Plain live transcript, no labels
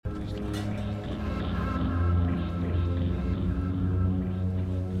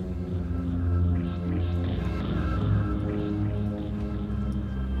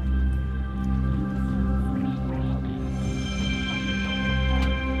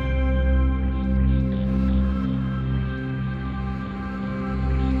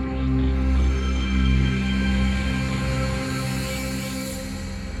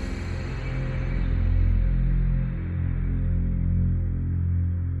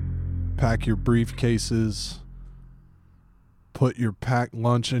pack your briefcases, put your packed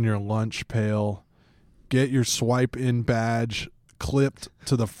lunch in your lunch pail, get your swipe in badge clipped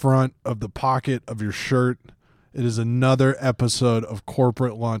to the front of the pocket of your shirt. It is another episode of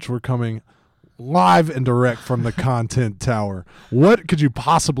Corporate Lunch. We're coming live and direct from the content tower. What could you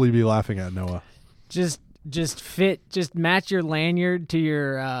possibly be laughing at, Noah? Just match your lanyard to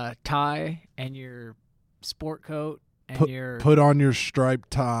your tie and your sport coat and your put on your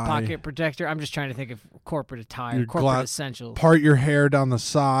striped tie, pocket protector. I'm just trying to think of corporate attire, your corporate essentials. Part your hair down the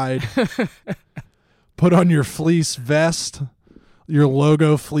side. Put on your fleece vest, your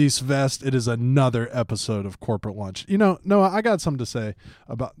logo fleece vest. It is another episode of Corporate Lunch. You know, Noah, I got something to say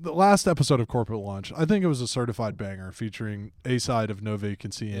about the last episode of Corporate Lunch. I think it was a certified banger featuring A-Side of No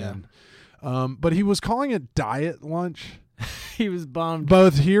Vacancy In. But he was calling it diet lunch. He was bummed.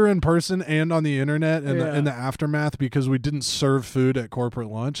 Both here in person and on the internet and in the aftermath because we didn't serve food at Corporate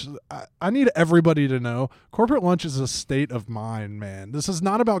Lunch. I need everybody to know Corporate Lunch is a state of mind, man. This is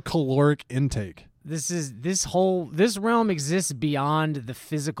not about caloric intake. This realm exists beyond the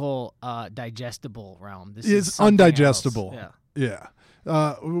physical digestible realm. This is undigestible. Else. Yeah.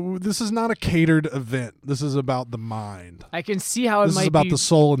 This is not a catered event. This is about the mind. I can see how this is about the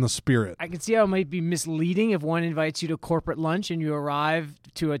soul and the spirit. I can see how it might be misleading if one invites you to corporate lunch and you arrive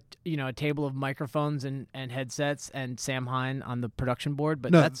to a table of microphones and headsets and Sam Hine on the production board.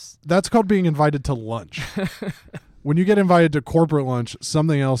 But no, that's called being invited to lunch. When you get invited to corporate lunch,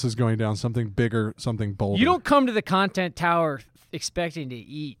 something else is going down, something bigger, something bolder. You don't come to the content tower expecting to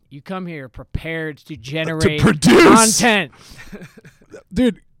eat. You come here prepared to generate to produce content.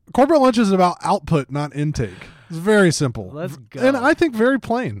 Dude, corporate lunch is about output, not intake. It's very simple. Let's go. And I think very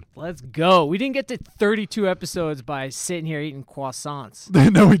plain. Let's go. We didn't get to 32 episodes by sitting here eating croissants.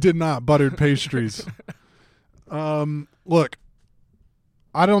 No, we did not. Buttered pastries. Look,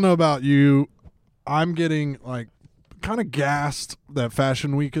 I don't know about you. I'm getting kind of gassed that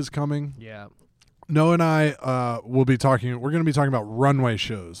Fashion Week is coming. Yeah. Noah and I we're going to be talking about runway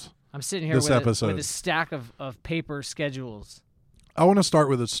shows. I'm sitting here with a stack of paper schedules. I want to start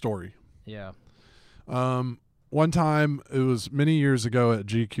with a story. Yeah. One time, it was many years ago at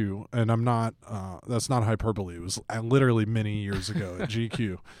GQ, and I'm not, that's not hyperbole. It was literally many years ago at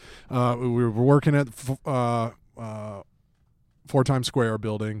GQ. We were working at 4 Times Square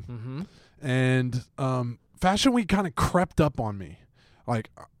building, and Fashion Week kind of crept up on me.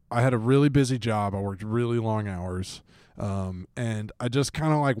 I had a really busy job. I worked really long hours, and I just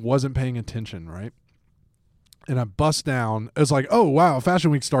kind of wasn't paying attention, right? And I bust down. It's oh, wow,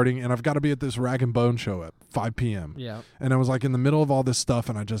 Fashion Week starting, and I've got to be at this Rag & Bone show at 5 p.m. Yeah. And I was in the middle of all this stuff,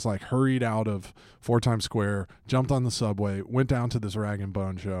 and I just hurried out of 4 Times Square, jumped on the subway, went down to this Rag &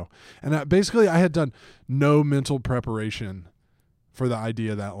 Bone show. And I had done no mental preparation for the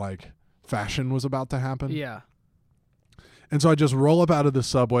idea that fashion was about to happen. Yeah. And so I just roll up out of the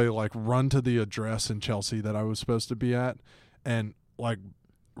subway, run to the address in Chelsea that I was supposed to be at, and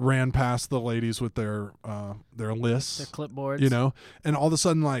ran past the ladies with their lists, their clipboards, and all of a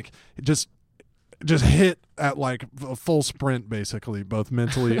sudden just hit at a full sprint, basically, both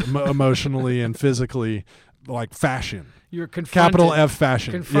mentally, emotionally, and physically, fashion. You were confronted, capital F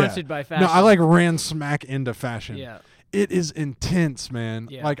fashion, confronted by fashion. No, I ran smack into fashion. Yeah, it is intense, man.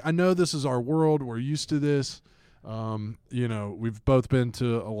 Yeah. I know this is our world. We're used to this. We've both been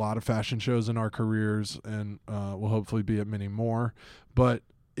to a lot of fashion shows in our careers, and we'll hopefully be at many more. But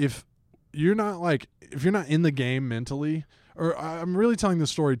if you're not in the game mentally, or I'm really telling the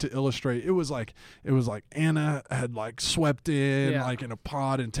story to illustrate, it was Anna had swept in in a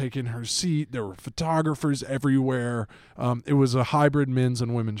pod and taken her seat. There were photographers everywhere. It was a hybrid men's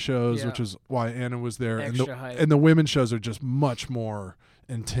and women's shows, which is why Anna was there. And the women's shows are just much more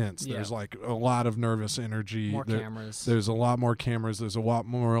intense. Yeah. There's a lot of nervous energy. Cameras. There's a lot more cameras. There's a lot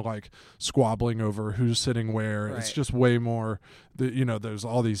more squabbling over who's sitting where. Right. It's just way more. There's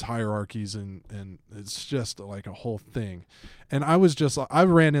all these hierarchies and it's just a whole thing. And I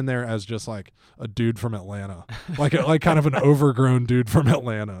ran in there as just a dude from Atlanta, kind of an overgrown dude from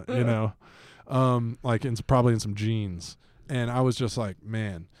Atlanta, probably in some jeans. And I was just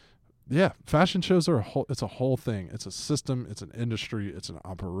man. Yeah, fashion shows are it's a whole thing. It's a system, it's an industry, it's an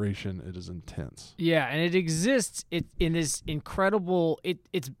operation. It is intense. Yeah, and it exists in this incredible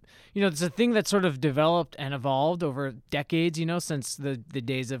it's a thing that sort of developed and evolved over decades, since the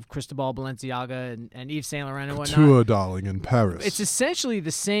days of Cristobal Balenciaga and Yves Saint Laurent and whatnot. Couture, darling, in Paris. It's essentially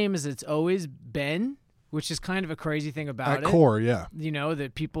the same as it's always been, which is kind of a crazy thing about it. At core, yeah.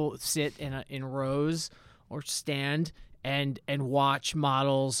 That people sit in rows or stand and watch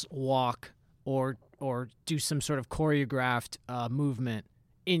models walk or do some sort of choreographed movement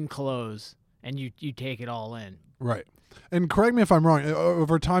in clothes, and you take it all in. Right. And correct me if I'm wrong.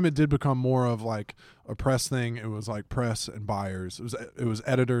 Over time, it did become more of like a press thing. It was like press and buyers. It was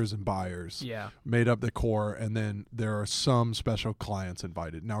editors and buyers. Yeah. Made up the core, and then there are some special clients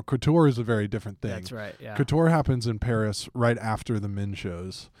invited. Now, couture is a very different thing. That's right. Yeah. Couture happens in Paris right after the men's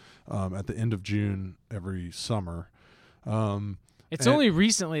shows, at the end of June every summer. It's only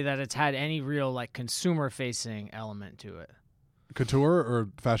recently that it's had any real like consumer facing element to it. Couture or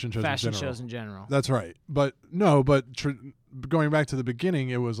fashion shows Fashion in general? shows in general. That's right. But going back to the beginning,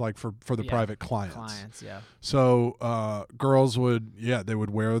 it was like for the private clients. Clients, yeah. So girls would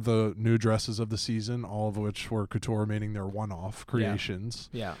wear the new dresses of the season, all of which were couture, meaning they're one-off creations.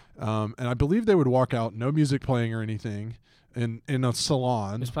 Yeah. And I believe they would walk out, no music playing or anything, in a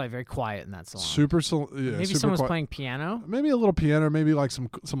salon. It was probably very quiet in that salon. Maybe Maybe someone was playing piano. Maybe a little piano, maybe like some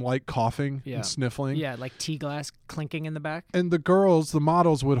light coughing and sniffling. Yeah, like tea glass clinking in the back. And the girls, the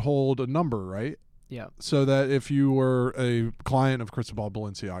models, would hold a number, right? Yeah. So that if you were a client of Cristobal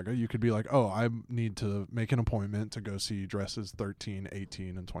Balenciaga, you could be like, oh, I need to make an appointment to go see dresses 13,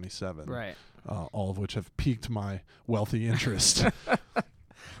 18, and 27. Right. All of which have piqued my wealthy interest.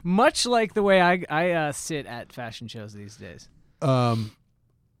 Much like the way I sit at fashion shows these days.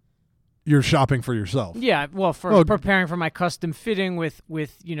 You're shopping for yourself. Yeah, well, preparing for my custom fitting with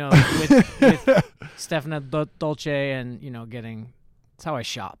Stefano Dolce and, getting... That's how I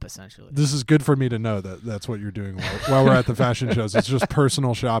shop, essentially. This is good for me to know that that's what you're doing while we're at the fashion shows. It's just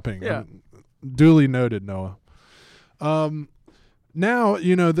personal shopping. Yeah. Duly noted, Noah. Now,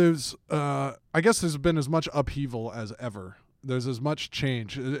 there's... I guess there's been as much upheaval as ever. There's as much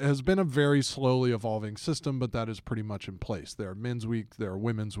change. It has been a very slowly evolving system, but that is pretty much in place. There are men's weeks, there are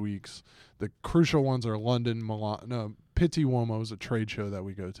women's weeks. The crucial ones are London, Milan. No, Pitti Uomo is a trade show that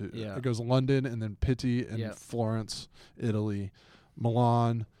we go to. Yeah. It goes London and then Pitti and Florence, Italy,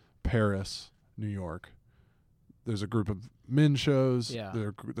 Milan, Paris, New York. There's a group of men's shows. Yeah.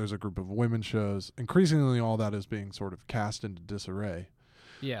 There's a group of women's shows. Increasingly, all that is being sort of cast into disarray.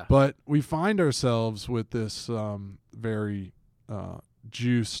 Yeah. But we find ourselves with this very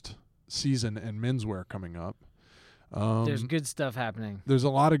juiced season and menswear coming up. There's good stuff happening. There's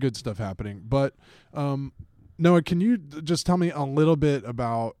a lot of good stuff happening. But Noah, can you just tell me a little bit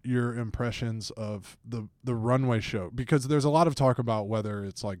about your impressions of the runway show? Because there's a lot of talk about whether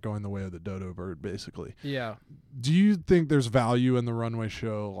it's like going the way of the dodo bird, basically. Yeah. Do you think there's value in the runway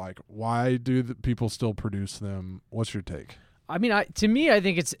show? Like, why do people still produce them? What's your take? I mean, to me, I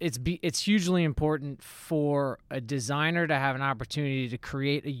think it's hugely important for a designer to have an opportunity to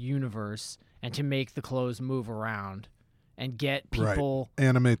create a universe and to make the clothes move around and get people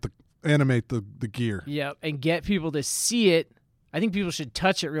animate the gear. Yeah, and get people to see it. I think people should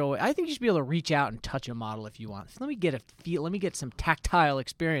touch it real. I think you should be able to reach out and touch a model if you want. Let me get a feel. Let me get some tactile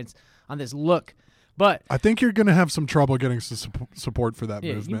experience on this look. But I think you're going to have some trouble getting some support for that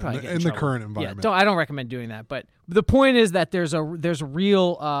movement in the current environment. Yeah, I don't recommend doing that. But the point is that there's a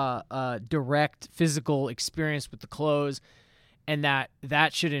real direct physical experience with the clothes, and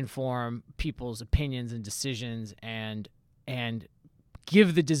that should inform people's opinions and decisions, and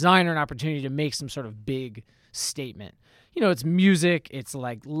give the designer an opportunity to make some sort of big statement. It's music, it's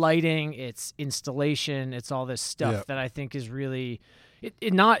like lighting, it's installation, it's all this stuff that I think is really.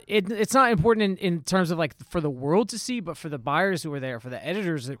 It's not important in terms of like for the world to see, but for the buyers who are there, for the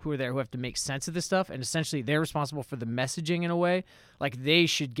editors who are there, who have to make sense of this stuff, and essentially they're responsible for the messaging in a way. Like they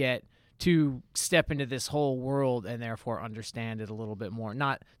should get to step into this whole world and therefore understand it a little bit more.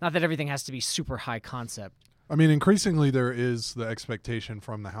 Not that everything has to be super high concept. I mean, increasingly there is the expectation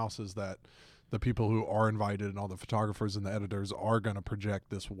from the houses that the people who are invited and all the photographers and the editors are going to project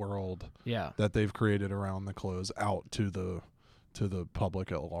this world that they've created around the clothes out to the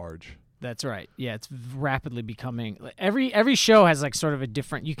public at large. That's right. Yeah, it's rapidly becoming every show has like sort of a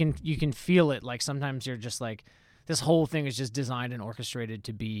different. You can feel it. Like sometimes you're just like, this whole thing is just designed and orchestrated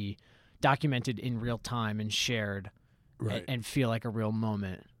to be documented in real time and shared, right, and feel like a real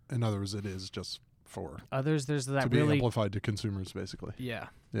moment. In other words, it is just for others. There's that to be really amplified to consumers, basically. Yeah.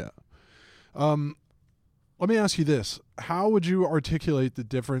 Yeah. Let me ask you this: how would you articulate the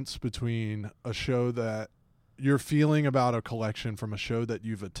difference between a show that you're feeling about a collection from a show that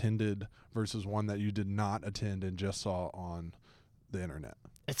you've attended versus one that you did not attend and just saw on the internet?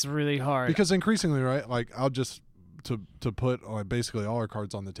 It's really hard because increasingly, right? Like I'll just to put basically all our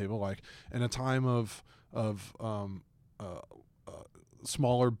cards on the table. Like in a time of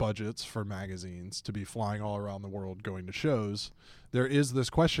smaller budgets for magazines to be flying all around the world going to shows, there is this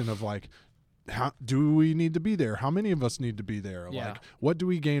question of like, how do we need to be there? How many of us need to be there? Yeah. Like, what do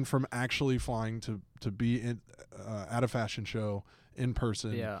we gain from actually flying to to be at a fashion show in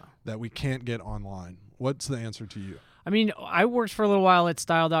person that we can't get online? What's the answer to you? I mean, I worked for a little while at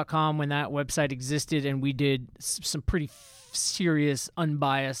Style.com when that website existed, and we did some pretty serious,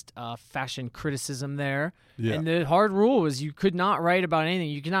 unbiased fashion criticism there. Yeah. And the hard rule was you could not write about anything.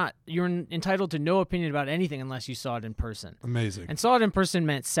 You're entitled to no opinion about anything unless you saw it in person. Amazing. And saw it in person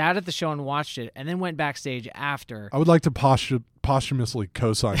meant sat at the show and watched it, and then went backstage after. I would like to posthumously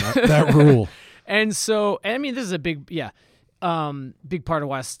co-sign that rule. And so, I mean, this is a big part of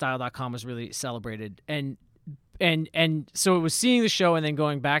why Style.com was really celebrated. And so it was seeing the show and then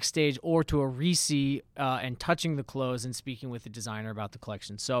going backstage or to a re-see and touching the clothes and speaking with the designer about the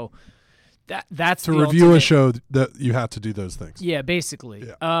collection. So that's to review a show that you have to do those things. Yeah, basically.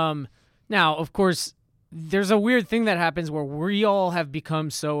 Yeah. Now, of course, there's a weird thing that happens where we all have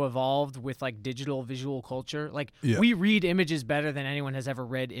become so evolved with like digital visual culture. Like we read images better than anyone has ever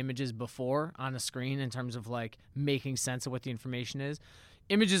read images before on a screen in terms of like making sense of what the information is.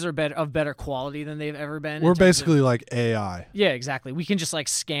 Images are of better quality than they've ever been. We're basically like AI. Yeah, exactly. We can just like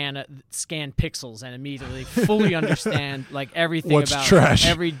scan pixels and immediately fully understand like everything what's about trash,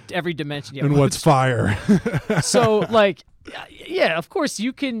 every dimension. Yeah, and what's fire. So like, yeah, of course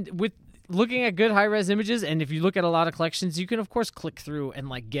you can with looking at good high-res images, and if you look at a lot of collections, you can of course click through and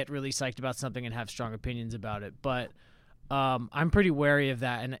like get really psyched about something and have strong opinions about it. But I'm pretty wary of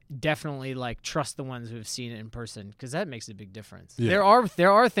that, and definitely like trust the ones who have seen it in person because that makes a big difference. Yeah.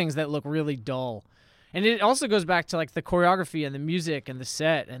 There are things that look really dull, and it also goes back to like the choreography and the music and the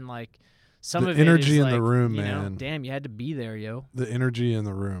set and like some of the energy it is in the like, room, you know, man. damn, you had to be there, yo. The energy in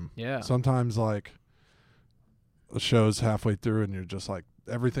the room. Yeah. Sometimes like the show's halfway through and you're just like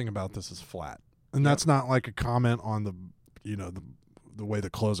everything about this is flat, and that's not like a comment on the the way the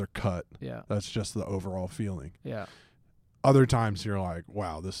clothes are cut. Yeah. That's just the overall feeling. Yeah. Other times you're like,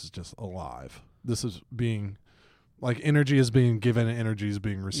 wow, this is just alive. This is being, like, energy is being given, energy is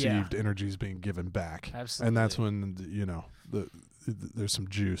being received, energy is being given back. Absolutely. And that's when, there's some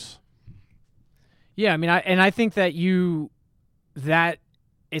juice. Yeah, I mean, I think that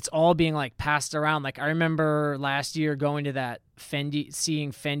it's all being, like, passed around. Like, I remember last year going to that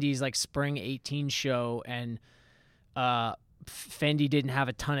seeing Fendi's, like, Spring 18 show, and Fendi didn't have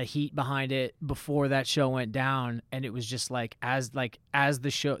a ton of heat behind it before that show went down, and it was just like as the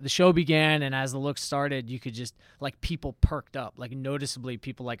show began and as the look started, you could just like people perked up, like noticeably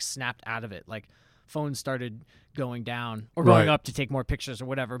people like snapped out of it, like phones started going down or going up to take more pictures or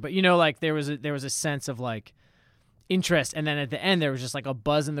whatever. But like there was a sense of like interest, and then at the end there was just like a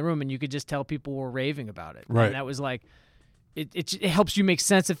buzz in the room, and you could just tell people were raving about it. Right. And that was like it helps you make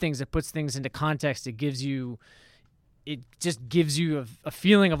sense of things. It puts things into context. It just gives you a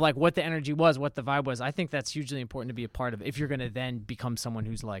feeling of like what the energy was, what the vibe was. I think that's hugely important to be a part of if you're going to then become someone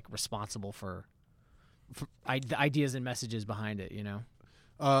who's like responsible for ideas and messages behind it,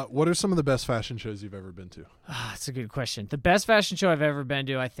 What are some of the best fashion shows you've ever been to? That's a good question. The best fashion show I've ever been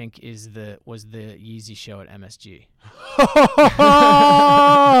to, I think, was the Yeezy show at MSG.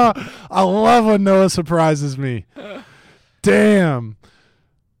 I love when Noah surprises me. Damn.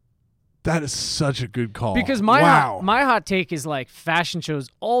 That is such a good call. Because my hot take is like fashion shows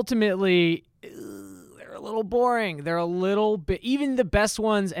ultimately they're a little boring. They're a little bit, even the best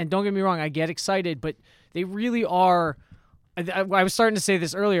ones, and don't get me wrong, I get excited, but they really are, I was starting to say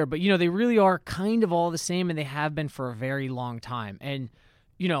this earlier, but they really are kind of all the same, and they have been for a very long time. And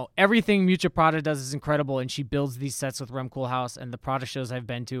everything Miuccia Prada does is incredible, and she builds these sets with Rem Koolhaas, and the Prada shows I've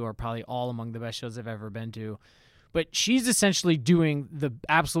been to are probably all among the best shows I've ever been to. But she's essentially doing the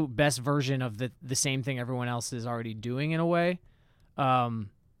absolute best version of the same thing everyone else is already doing in a way.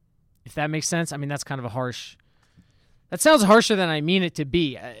 If that makes sense. I mean, that's kind of that sounds harsher than I mean it to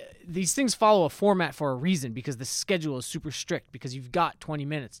be. These things follow a format for a reason because the schedule is super strict because you've got 20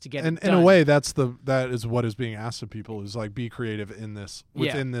 minutes to get it done. And in a way, that is what is being asked of people is like be creative in this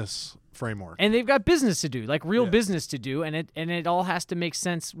within this framework. And they've got business to do, like real business to do, and it all has to make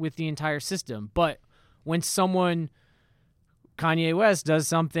sense with the entire system. But when someone, Kanye West, does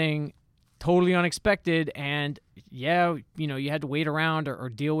something totally unexpected and, you had to wait around or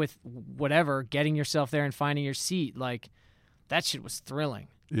deal with whatever, getting yourself there and finding your seat, like, that shit was thrilling.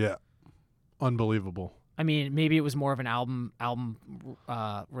 Yeah. Unbelievable. I mean, maybe it was more of an album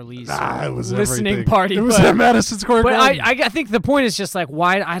release it was listening everything. party. It was at Madison Square Garden. But I think the point is just like,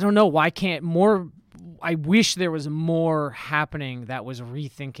 why, I don't know, why can't more... I wish there was more happening that was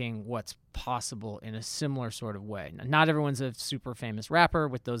rethinking what's possible in a similar sort of way. Not everyone's a super famous rapper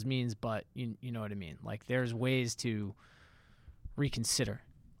with those means, but you know what I mean? Like, there's ways to reconsider.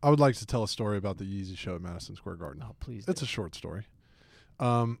 I would like to tell a story about the Yeezy show at Madison Square Garden. Oh, please. It's a short story.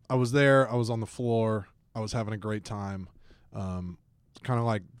 I was there. I was on the floor. I was having a great time. Kind of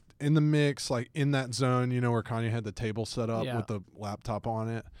like in the mix, like in that zone, where Kanye had the table set up with the laptop on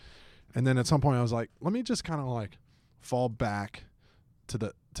it. And then at some point I was like, let me just kind of like fall back to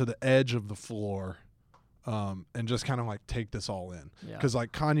the edge of the floor, and just kind of like take this all in. Because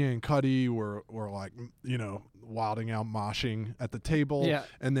like Kanye and Cudi were like, wilding out, moshing at the table. Yeah.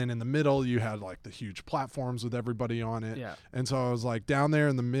 And then in the middle you had like the huge platforms with everybody on it. Yeah. And so I was like down there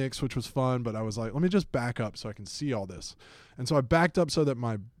in the mix, which was fun, but I was like, let me just back up so I can see all this. And so I backed up so that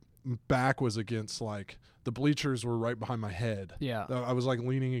my back was against, like, the bleachers were right behind my head. Yeah. I was like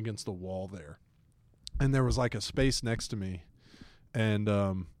leaning against the wall there. And there was like a space next to me. And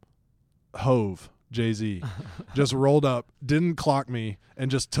Hove, Jay-Z, just rolled up, didn't clock me,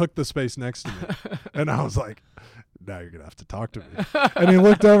 and just took the space next to me. And I was like, now you're going to have to talk to me. And he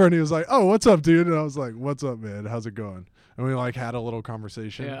looked over and he was like, oh, what's up, dude? And I was like, what's up, man? How's it going? And we like had a little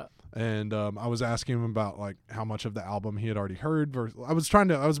conversation. Yeah. And I was asking him about like how much of the album he had already heard. I was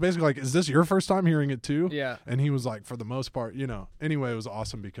basically like, is this your first time hearing it too? Yeah. And he was like, for the most part, Anyway, it was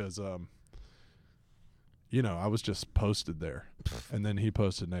awesome because, I was just posted there. And then he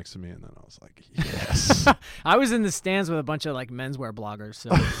posted next to me, and then I was like, yes. I was in the stands with a bunch of like menswear bloggers. So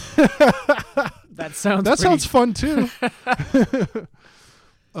that sounds fun too.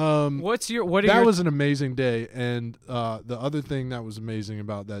 That was an amazing day. And the other thing that was amazing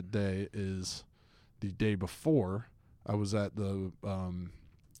about that day is the day before I was at the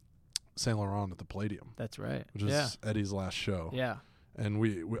Saint Laurent at the Palladium. That's right. Which is Eddie's last show. Yeah.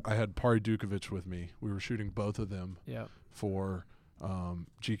 And I had Pari Dukovic with me. We were shooting both of them for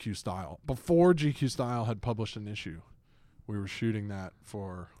GQ Style. Before GQ Style had published an issue, we were shooting that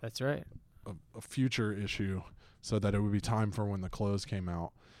for That's right. a future issue so that it would be time for when the clothes came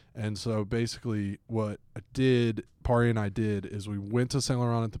out. And so basically what Pari and I did is we went to Saint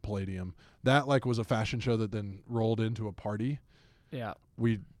Laurent at the Palladium. That like was a fashion show that then rolled into a party. Yeah.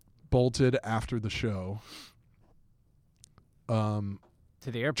 We bolted after the show. To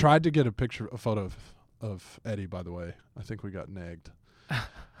the airport. Tried to get a photo of Eddie, by the way. I think we got nagged.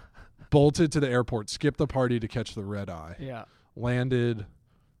 Bolted to the airport, skipped the party to catch the red eye. Yeah. Landed,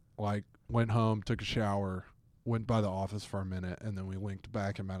 like went home, took a shower, went by the office for a minute, and then we linked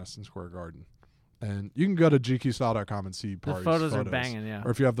back in Madison Square Garden. And you can go to gqstyle.com and see Pari's photos. Are banging, yeah.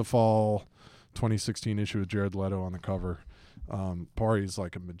 Or if you have the fall 2016 issue with Jared Leto on the cover, Pari's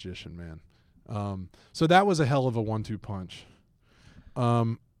like a magician, man. So that was a hell of a 1-2 punch.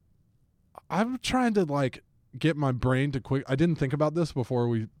 I'm trying to like get my brain to I didn't think about this before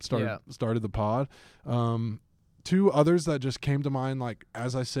we started the pod. Two others that just came to mind, like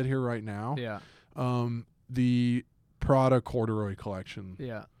as I sit here right now. Yeah. The Prada corduroy collection.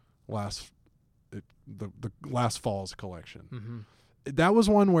 Yeah. The last fall's collection. Mm-hmm. That was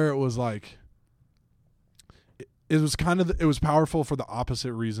one where it was like it was powerful for the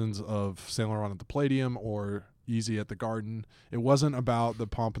opposite reasons of Saint Laurent at the Palladium or Yeezy at the Garden. It wasn't about the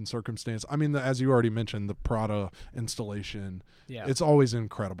pomp and circumstance. I mean, as you already mentioned, the Prada installation. Yeah. It's always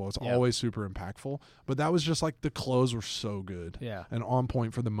incredible. It's always super impactful. But that was just like the clothes were so good. Yeah. And on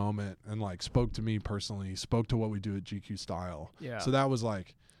point for the moment and like spoke to me personally, spoke to what we do at GQ Style. Yeah. So that was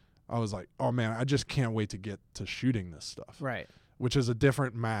like, I was like, oh man, I just can't wait to get to shooting this stuff. Right. Which is a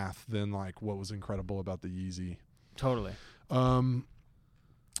different math than like what was incredible about the Yeezy. Totally.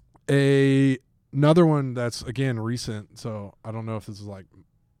 Another one that's, again, recent, so I don't know if this is like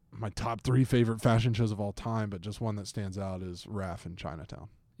my top 3 favorite fashion shows of all time, but just one that stands out is Raf in Chinatown.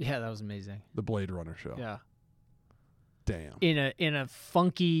 Yeah, that was amazing. The Blade Runner show. Yeah. Damn. In a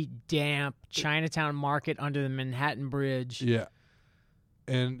funky, damp Chinatown market under the Manhattan Bridge. Yeah.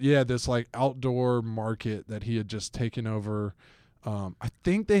 And, yeah, this, like, outdoor market that he had just taken over. I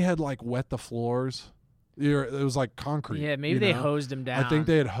think they had, like, wet the floors. It was like concrete. Yeah, maybe they hosed him down. I think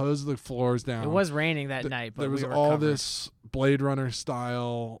they had hosed the floors down. It was raining that night, but there was we were all covered. This Blade Runner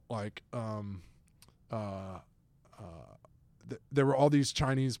style, like there were all these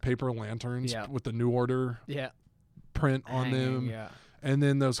Chinese paper lanterns with the New Order print on them. Yeah. And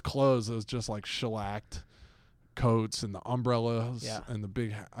then those clothes, those just like shellacked coats and the umbrellas and the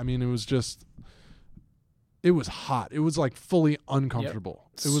big I mean, it was hot. It was like fully uncomfortable. Yep.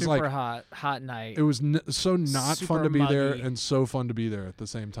 It was super like hot night. It was so not super fun to be muggy. there and so fun to be there at the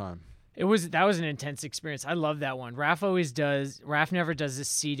same time. That was an intense experience. I love that one. Raf never does this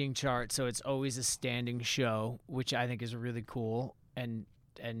seating chart, so it's always a standing show, which I think is really cool and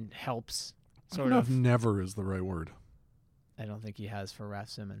helps sort of. I don't know if never is the right word. I don't think he has for Raf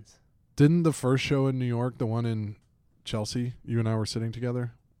Simons. Didn't the first show in New York, the one in Chelsea, you and I were sitting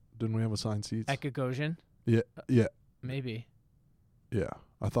together? Didn't we have assigned seats? At Gagosian? Yeah. Maybe. Yeah,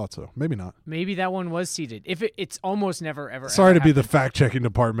 I thought so. Maybe not. Maybe that one was seated. If it's almost never ever. Sorry ever to be the happened. fact checking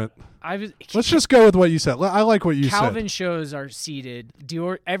department. Let's just go with what you said. I like what you Calvin said. shows are seated.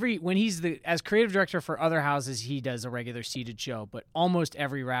 Dior when he's as creative director for other houses, he does a regular seated show. But almost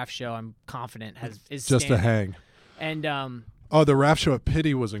every RAF show, I'm confident, is Just standing. a hang. And Oh, the RAF show at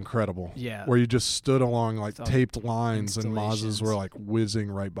Pity was incredible. Yeah. Where you just stood along like Some taped lines and Mazas installations. were like whizzing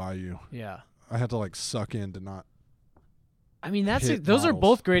right by you. yeah. I had to like suck in to not. I mean, Hit those are models.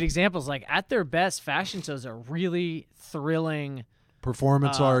 both great examples. Like at their best, fashion shows are really thrilling,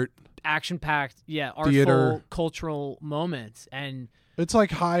 Performance art. action-packed, artful, Theater. cultural moments. And It's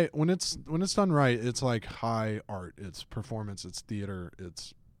like high when it's done right. It's like high art. It's performance. It's theater.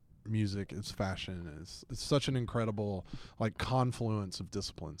 It's music. It's fashion. It's such an incredible like confluence of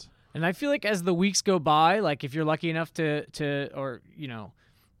disciplines. And I feel like as the weeks go by, like if you're lucky enough or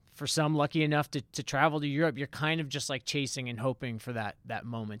for some lucky enough to travel to Europe, you're kind of just like chasing and hoping for that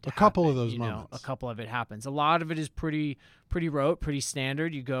moment to A couple of happen, those moments. A couple of it happens. A lot of it is pretty rote, pretty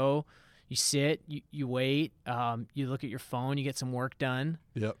standard. You go, you sit, you wait, you look at your phone, you get some work done,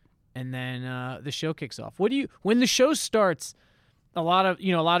 Yep. and then the show kicks off. When the show starts? A lot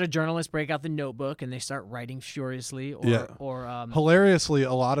of journalists break out the notebook and they start writing furiously. Hilariously,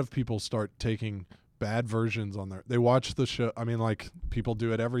 a lot of people start taking bad versions on they watch the show. I mean, like people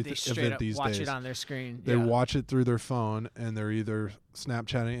do at every they straight event up these watch days. it on their screen. They Yeah. watch it through their phone, and they're either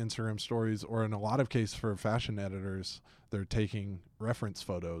Snapchatting, Instagram stories, or in a lot of cases for fashion editors, they're taking reference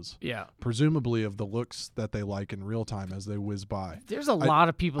photos, Yeah. presumably of the looks that they like in real time as they whiz by. There's a lot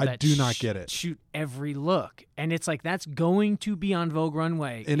of people I that do not get it. shoot every look, and it's like that's going to be on Vogue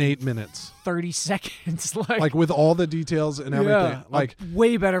Runway In 8 minutes. 30 seconds, Like with all the details and everything. yeah, Like a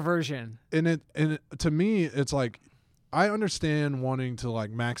way better version. and to me it's like I understand wanting to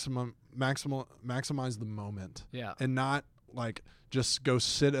like maximize the moment Yeah. and not like just go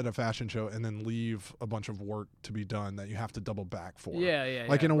sit at a fashion show and then leave a bunch of work to be done that you have to double back for. Yeah.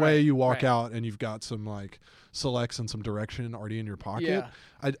 Like yeah, in a way right, you walk right. out and you've got some like selects and some direction already in your pocket. Yeah.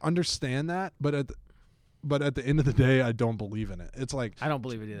 I understand that, but at the end of the day I don't believe in it. It's like I don't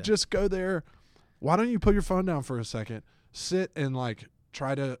believe it either. just go there. Why don't you put your phone down for a second, sit and like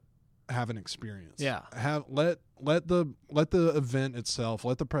try to have an experience. Yeah. Let the event itself,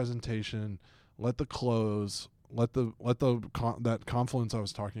 let the presentation, let the clothes, let that confluence I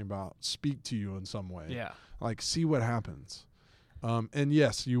was talking about speak to you in some way. Yeah. Like see what happens. And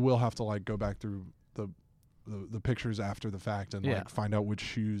yes, you will have to like go back through the pictures after the fact and Yeah. like find out which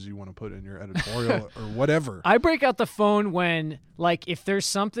shoes you want to put in your editorial or whatever. I break out the phone when like if there's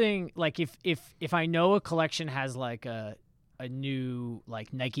something like if I know a collection has like a new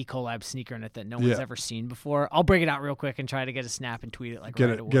like Nike collab sneaker in it that no one's Yeah. ever seen before, I'll break it out real quick and try to get a snap and tweet it like Get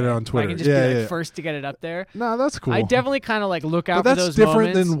right it- away. get it on If I Twitter. can just Yeah, be like yeah. first to get it up there. No, that's cool. I definitely kind of like look out But for that's those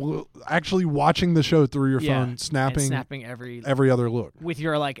different moments. than actually watching the show through your Yeah, phone, and snapping every other look. with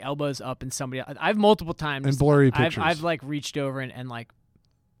your like elbows up and somebody. I've multiple times And blurry I've pictures. like reached over and like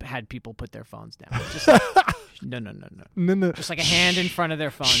had people put their phones down. Just like, no. No. Just like a hand in front of their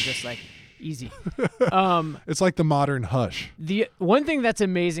phone, just like easy. It's like the modern hush. The one thing that's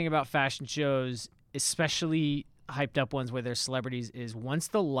amazing about fashion shows, especially hyped up ones where there's celebrities, is once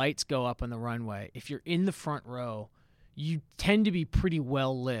the lights go up on the runway, if you're in the front row, you tend to be pretty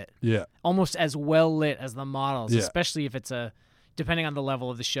well lit, Yeah. almost as well lit as the models, Yeah. especially if it's depending on the level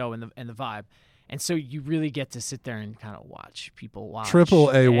of the show and the vibe. And so you really get to sit there and kind of watch people watch. Triple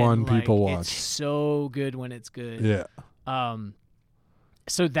A1 And, like, people watch. It's so good when it's good. Yeah.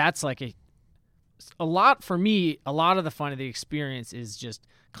 So that's like a lot for me. A lot of the fun of the experience is just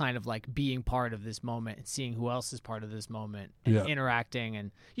kind of like being part of this moment and seeing who else is part of this moment and Yeah. interacting.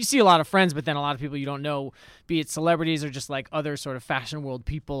 And you see a lot of friends, but then a lot of people you don't know, be it celebrities or just like other sort of fashion world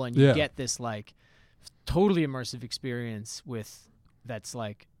people, and you Yeah. get this like totally immersive experience that's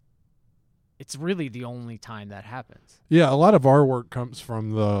like it's really the only time that happens. Yeah, a lot of our work comes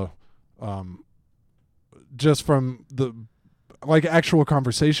from the just from the like actual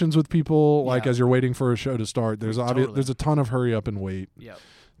conversations with people like Yeah. as you're waiting for a show to start. There's Totally. there's a ton of hurry up and wait Yep.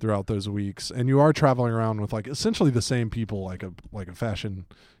 throughout those weeks, and you are traveling around with like essentially the same people like a fashion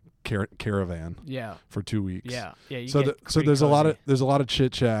caravan Yeah. for 2 weeks. Yeah. Yeah. You So get so pretty there's cozy. a lot of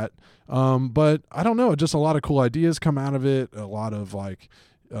chit chat, but I don't know, just a lot of cool ideas come out of it. A lot of like,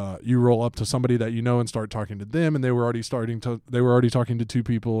 you roll up to somebody that you know and start talking to them, and they were already talking to two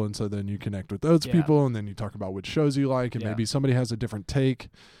people, and so then you connect with those Yeah. people, and then you talk about which shows you like, and Yeah. maybe somebody has a different take,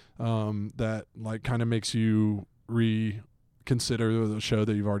 that like kind of makes you consider the show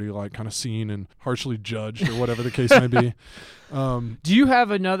that you've already like kind of seen and harshly judged or whatever the case may be. Do you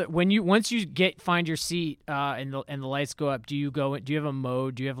have another once you find your seat and the lights go up? Do you have a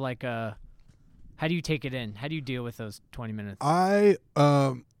mode? Do you have like a how do you take it in? How do you deal with those 20 minutes? I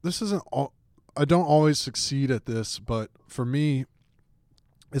don't always succeed at this, but for me,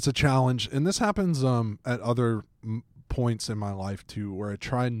 it's a challenge, and this happens at other points in my life too, where I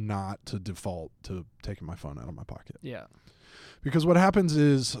try not to default to taking my phone out of my pocket. Yeah. Because what happens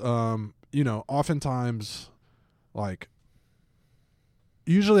is, oftentimes, like,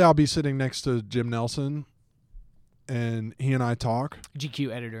 usually I'll be sitting next to Jim Nelson, and he and I talk.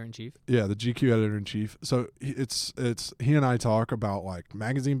 GQ editor-in-chief. Yeah, the GQ editor-in-chief. So it's he and I talk about, like,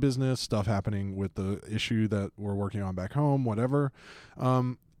 magazine business, stuff happening with the issue that we're working on back home, whatever.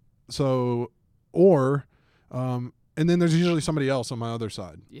 And then there's usually somebody else on my other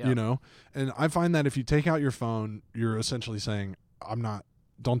side, And I find that if you take out your phone, you're essentially saying,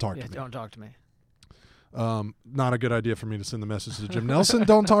 don't talk to me. Don't talk to me. Not a good idea for me to send the message to Jim Nelson,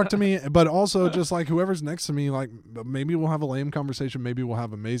 don't talk to me. But also just like whoever's next to me, like maybe we'll have a lame conversation, maybe we'll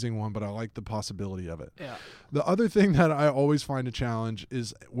have an amazing one, but I like the possibility of it. Yeah. The other thing that I always find a challenge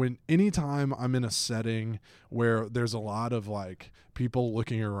is anytime I'm in a setting where there's a lot of like people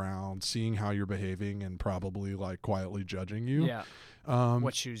looking around, seeing how you're behaving and probably like quietly judging you. Yeah.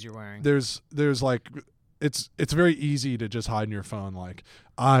 What shoes you're wearing. There's like, it's very easy to just hide in your phone. Like,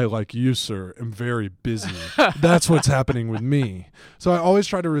 I, like you, sir, am very busy. That's what's happening with me. So I always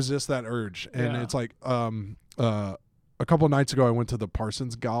try to resist that urge. And it's like, a couple of nights ago, I went to the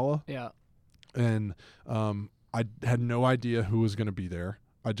Parsons Gala. Yeah. And I had no idea who was going to be there.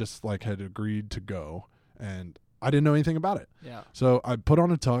 I just like had agreed to go, and I didn't know anything about it. Yeah. So I put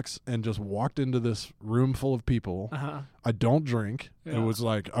on a tux and just walked into this room full of people. Uh-huh. I don't drink. Yeah. It was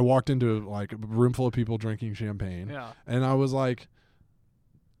like I walked into like a room full of people drinking champagne. Yeah. And I was like,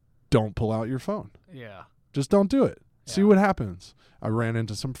 don't pull out your phone. Yeah. Just don't do it. Yeah. See what happens. I ran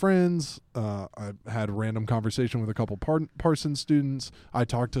into some friends. I had a random conversation with a couple Parsons students. I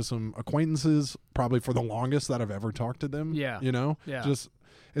talked to some acquaintances, probably for the longest that I've ever talked to them. Yeah. Yeah.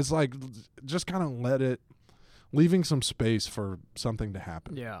 It's like, just kind of leaving some space for something to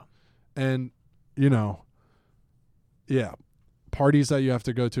happen. Yeah. And, parties that you have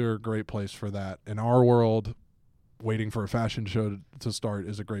to go to are a great place for that. In our world, waiting for a fashion show to start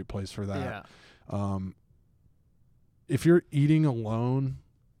is a great place for that. Yeah. If you're eating alone,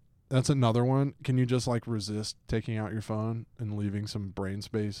 that's another one. Can you just like resist taking out your phone and leaving some brain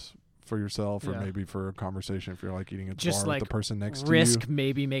space for yourself, or maybe for a conversation if you're like eating at the bar with the person next to you? Risk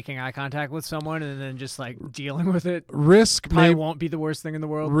maybe making eye contact with someone and then just like dealing with it. Risk probably won't be the worst thing in the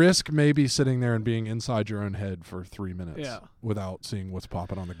world. Risk maybe sitting there and being inside your own head for 3 minutes without seeing what's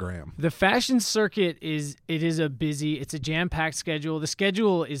popping on the gram. The fashion circuit it's a jam-packed schedule. The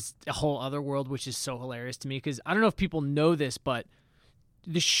schedule is a whole other world, which is so hilarious to me because I don't know if people know this, but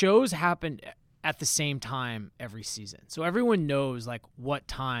the shows happen at the same time every season. So everyone knows like what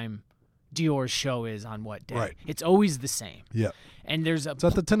time Dior's show is on what day. Right. It's always the same. Yeah. And it's at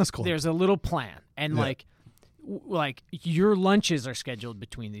the tennis club. There's a little plan. And like your lunches are scheduled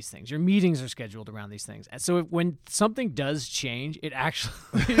between these things. Your meetings are scheduled around these things. And so when something does change, it actually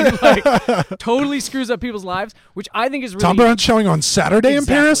like totally screws up people's lives, which I think is really... Tom Brown's showing on Saturday in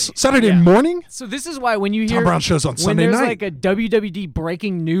Paris? Saturday morning? So this is why when you hear... Tom Brown shows on Sunday night. When there's like a WWD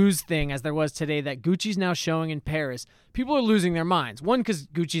breaking news thing, as there was today, that Gucci's now showing in Paris, people are losing their minds. One, because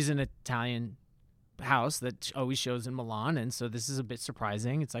Gucci's an Italian house that always shows in Milan, and so this is a bit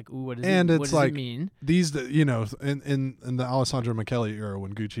surprising. It's like, ooh, what does it mean? These, in the Alessandro Michele era,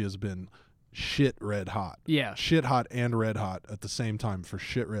 when Gucci has been shit red hot, shit hot and red hot at the same time for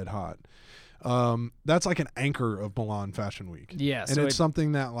shit red hot. That's like an anchor of Milan Fashion Week. Yeah, and it's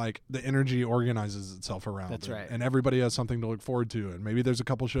something that like the energy organizes itself around. That's right. And everybody has something to look forward to. And maybe there's a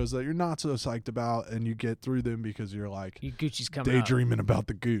couple shows that you're not so psyched about, and you get through them because you're like Gucci's coming daydreaming about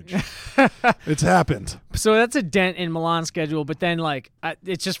the Gooch. It's happened. So that's a dent in Milan's schedule. But then like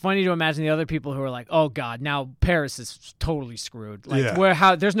it's just funny to imagine the other people who are like, oh God, now Paris is totally screwed. Like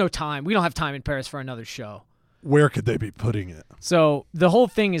there's no time. We don't have time in Paris for another show. Where could they be putting it? So the whole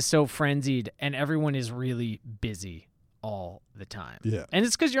thing is so frenzied, and everyone is really busy all the time. Yeah. And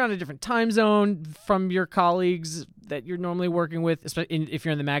it's because you're on a different time zone from your colleagues that you're normally working with. Especially if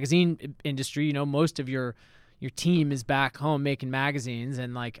you're in the magazine industry, most of your team is back home making magazines,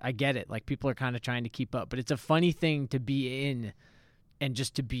 and like I get it. Like people are kind of trying to keep up, but it's a funny thing to be in, and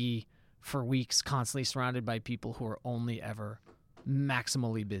just to be for weeks constantly surrounded by people who are only ever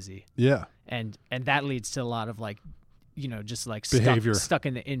maximally busy. Yeah. And that leads to a lot of like, just like behavior stuck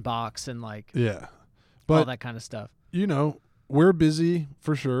in the inbox and like but all that kind of stuff. we're busy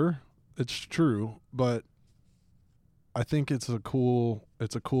for sure. It's true, but I think it's a cool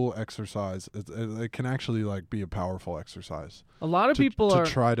exercise. It can actually like be a powerful exercise. A lot of people to are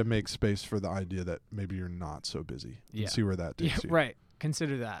try to make space for the idea that maybe you're not so busy. Yeah. And see where that takes you. Right.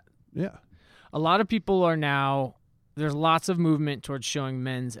 Consider that. Yeah. A lot of people are now. There's lots of movement towards showing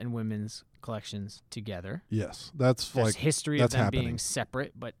men's and women's collections together. Yes, that's There's like history that's of them happening. being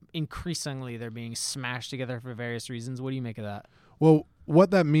separate, but increasingly they're being smashed together for various reasons. What do you make of that? Well,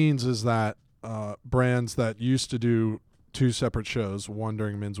 what that means is that brands that used to do 2 separate shows, one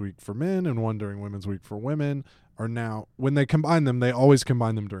during Men's Week for men and one during Women's Week for women, are now, when they combine them, they always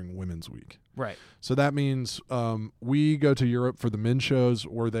combine them during Women's Week. Right. So that means we go to Europe for the men's shows.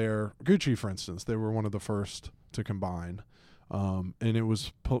 We're there. Gucci, for instance, they were one of the first to combine. And it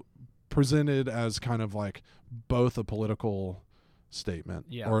was presented as kind of like both a political statement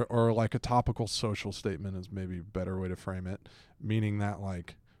or like a topical social statement is maybe a better way to frame it, meaning that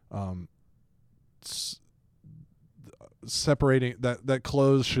like separating that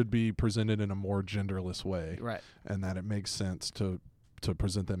clothes should be presented in a more genderless way, right? And that it makes sense to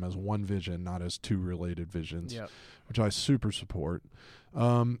present them as one vision, not as 2 related visions, which I super support.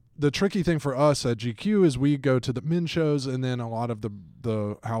 The tricky thing for us at GQ is we go to the men's shows, and then a lot of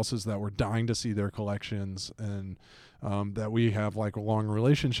the houses that we're dying to see their collections and that we have like long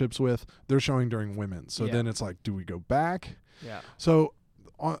relationships with, they're showing during women's. So then it's like, do we go back? Yeah. So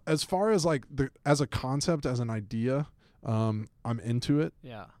as far as like as a concept, as an idea, I'm into it.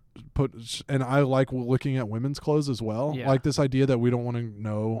 Yeah. And I like looking at women's clothes as well. Yeah. Like this idea that we don't want to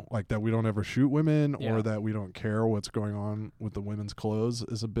know, like that we don't ever shoot women Yeah. or that we don't care what's going on with the women's clothes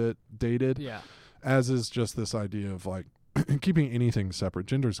is a bit dated. Yeah. As is just this idea of like keeping anything separate.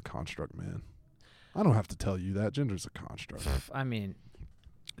 Gender's a construct, man. I don't have to tell you that. Gender's a construct. I mean,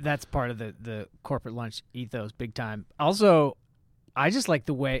 that's part of the corporate lunch ethos big time. Also, I just like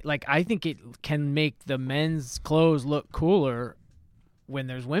the way, like, I think it can make the men's clothes look cooler when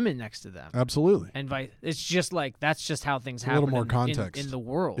there's women next to them. Absolutely. And it's just like, that's just how things A happen little more context in the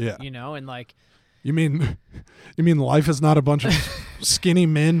world, Yeah. you know? And like, You mean life is not a bunch of skinny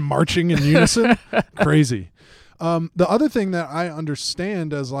men marching in unison? Crazy. The other thing that I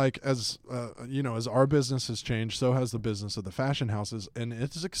understand as as our business has changed, so has the business of the fashion houses, and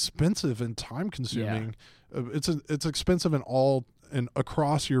it's expensive and time consuming. Yeah. It's expensive and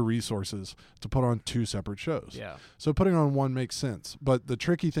across your resources to put on 2 separate shows. Yeah. So putting on one makes sense. But the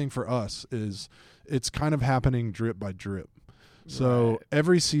tricky thing for us is it's kind of happening drip by drip. So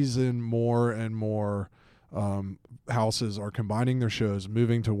every season, more and more houses are combining their shows,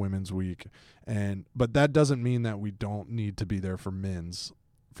 moving to Women's Week, but that doesn't mean that we don't need to be there for men's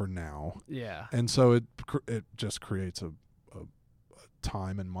for now. Yeah. And so it just creates a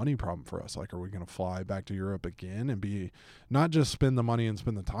time and money problem for us. Like, are we going to fly back to Europe again and be not just spend the money and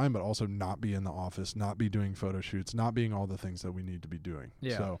spend the time, but also not be in the office, not be doing photo shoots, not being all the things that we need to be doing.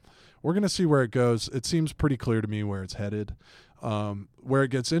 Yeah. So we're going to see where it goes. It seems pretty clear to me where it's headed. Where it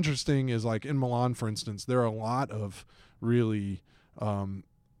gets interesting is like in Milan, for instance, there are a lot of really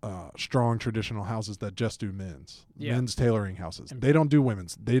strong traditional houses that just do men's tailoring houses. They don't do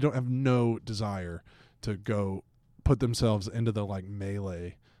women's. They don't have no desire to go put themselves into the like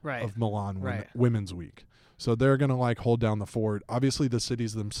melee of Milan Women's Week. So they're going to like hold down the fort. Obviously the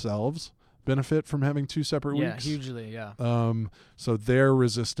cities themselves benefit from having 2 separate weeks. Yeah, hugely, yeah. So they're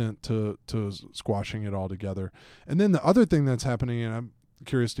resistant to squashing it all together. And then the other thing that's happening, and I'm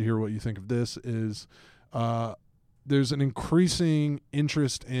curious to hear what you think of this, is there's an increasing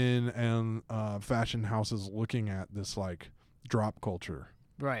interest in and fashion houses looking at this like drop culture.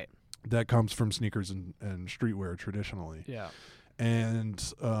 Right. That comes from sneakers and streetwear traditionally. Yeah. And,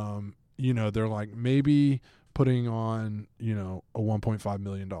 they're like maybe putting on, a $1.5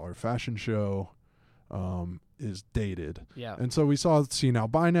 million fashion show is dated. Yeah. And so we saw See Now,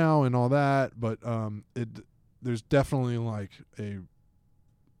 Buy Now and all that, but there's definitely like a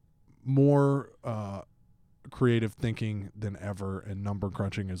more creative thinking than ever and number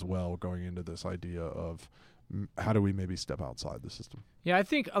crunching as well going into this idea of how do we maybe step outside the system? Yeah, I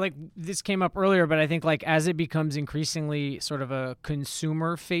think like this came up earlier, but I think like as it becomes increasingly sort of a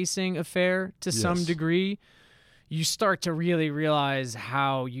consumer-facing affair to some degree, you start to really realize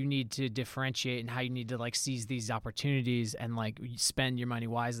how you need to differentiate and how you need to like seize these opportunities and like spend your money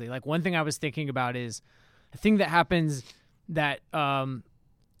wisely. Like one thing I was thinking about is the thing that happens that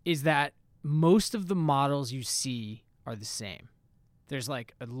is that most of the models you see are the same. There's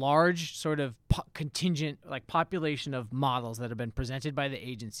like a large sort of contingent, like population of models that have been presented by the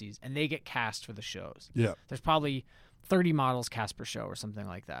agencies, and they get cast for the shows. Yeah. There's probably 30 models cast per show or something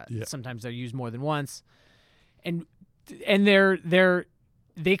like that. Yeah. Sometimes they're used more than once. And and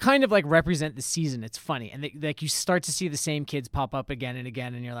they kind of like represent the season. It's funny, and like you start to see the same kids pop up again and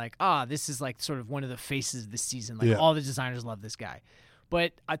again, and you're like, this is like sort of one of the faces of the season. Like all the designers love this guy.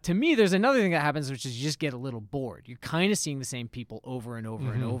 But to me, there's another thing that happens, which is you just get a little bored. You're kind of seeing the same people over and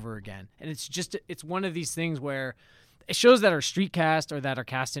over and over again, and it's one of these things where it shows that our street cast or that are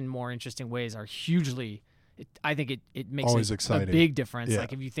cast in more interesting ways are hugely. I think it makes a big difference. Yeah.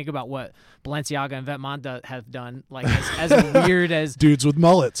 Like if you think about what Balenciaga and Vetements have done, like as weird as dudes with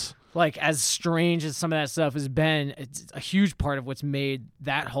mullets. Like as strange as some of that stuff has been, it's a huge part of what's made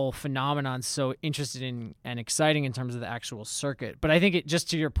that whole phenomenon so interesting and exciting in terms of the actual circuit. But I think it,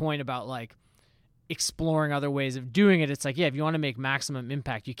 just to your point about like exploring other ways of doing it, it's like, if you want to make maximum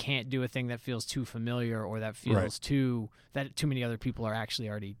impact, you can't do a thing that feels too familiar or that feels too many other people are actually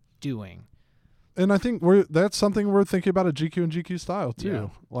already doing. And I think that's something we're thinking about at GQ and GQ Style too. Yeah,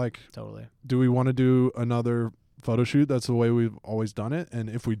 like totally. Do we want to do another photo shoot that's the way we've always done it, and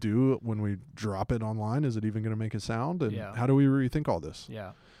if we do, when we drop it online, is it even going to make a sound, and how do we rethink all this?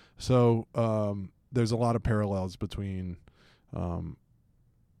 So there's a lot of parallels between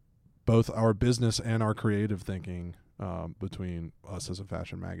both our business and our creative thinking, between us as a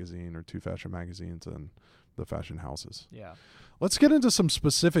fashion magazine or two fashion magazines and the fashion houses. Let's get into some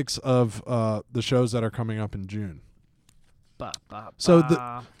specifics of the shows that are coming up in June. So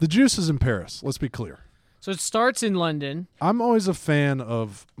the juice is in Paris, let's be clear. So it starts in London. I'm always a fan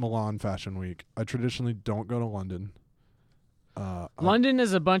of Milan Fashion Week. I traditionally don't go to London. London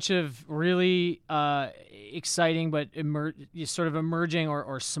is a bunch of really exciting but sort of emerging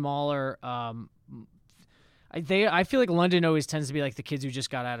or smaller. I feel like London always tends to be like the kids who just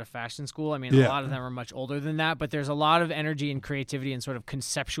got out of fashion school. I mean, a lot of them are much older than that, but there's a lot of energy and creativity and sort of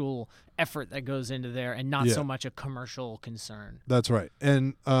conceptual effort that goes into there, and not so much a commercial concern. That's right.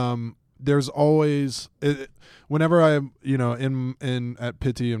 And there's always whenever I'm in at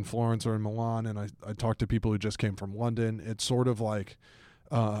Pitti in Florence or in Milan, and I talk to people who just came from London, it's sort of like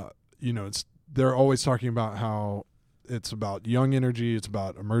they're always talking about how it's about young energy, it's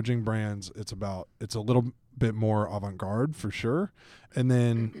about emerging brands, it's a little bit more avant-garde for sure, and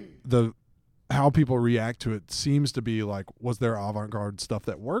then how people react to it seems to be like, was there avant-garde stuff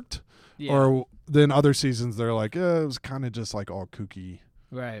that worked, or then other seasons they're like, it was kind of just like all kooky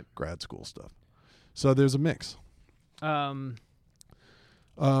grad school stuff. So there's a mix. I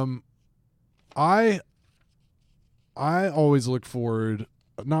always look forward,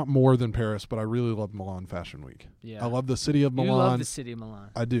 not more than Paris, but I really love Milan Fashion Week. I love the city of Milan. You love the city of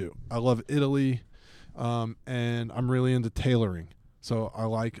Milan. I do. I love Italy, and I'm really into tailoring. So I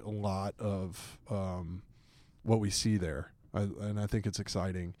like a lot of what we see there. And I think it's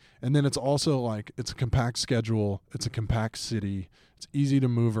exciting. And then it's also like, it's a compact schedule. It's a compact city. It's easy to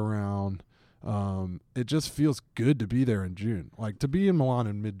move around. It just feels good to be there in June. Like, to be in Milan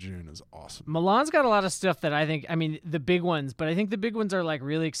in mid-June is awesome. Milan's got a lot of stuff that I think, the big ones, but I think the big ones are like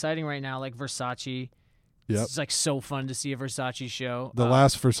really exciting right now, like Versace. It's like so fun to see a Versace show. The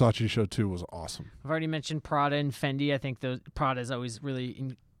last Versace show too was awesome. I've already mentioned Prada and Fendi. I think Prada is always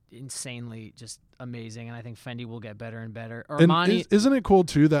really insanely just amazing, and I think Fendi will get better and better. Armani, isn't it cool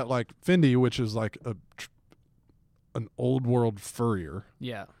too that like Fendi, which is like an old world furrier,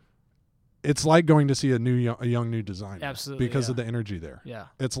 it's like going to see a young new designer, absolutely, because of the energy there.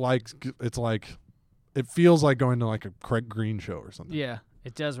 It's like it feels like going to like a Craig Green show or something.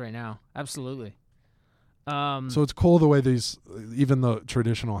 It does right now, absolutely. So it's cool the way even the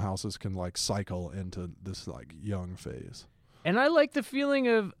traditional houses can like cycle into this like young phase. And I like the feeling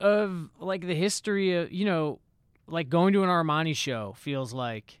of like the history of, like going to an Armani show feels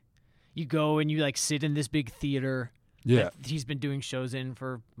like you go and you like sit in this big theater that he's been doing shows in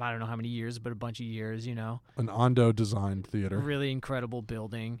for I don't know how many years, but a bunch of years, An Ondo designed theater. A really incredible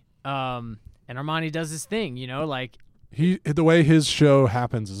building. And Armani does this thing, like the way his show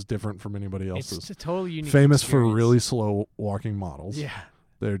happens is different from anybody else's. It's a totally unique Famous experience. for really slow walking models. Yeah.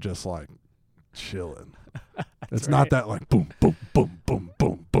 They're just like chilling. It's not that like boom, boom, boom, boom,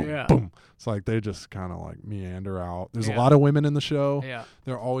 boom, boom, boom. It's like they just kind of like meander out. There's a lot of women in the show.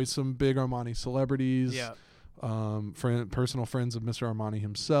 There are always some big Armani celebrities. Personal friends of Mr. Armani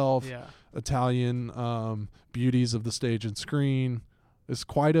himself. Italian beauties of the stage and screen. It's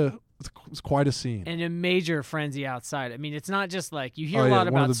quite a scene. And a major frenzy outside. It's not just like you hear a lot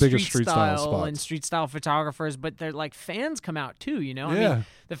about street style and street style photographers, but they're like fans come out too,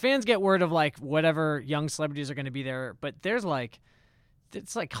 the fans get word of like whatever young celebrities are going to be there, but there's like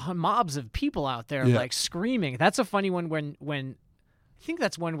it's like mobs of people out there like screaming. That's a funny one when I think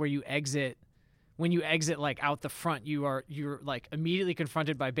that's one where you exit when you exit like out the front, you're like immediately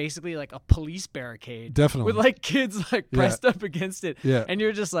confronted by basically like a police barricade. Definitely. With like kids like pressed up against it. Yeah. And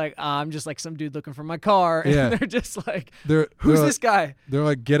you're just like, I'm just like some dude looking for my car. And they're just like, who's this guy? They're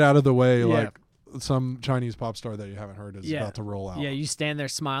like, get out of the way. Like some Chinese pop star that you haven't heard is about to roll out. Yeah, you stand there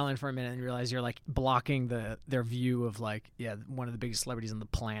smiling for a minute and you realize you're like blocking their view of like, one of the biggest celebrities on the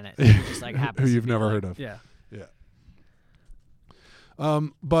planet. Who just like happens who you've never like, heard of. Yeah. Yeah.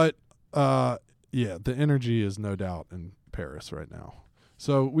 The energy is no doubt in Paris right now.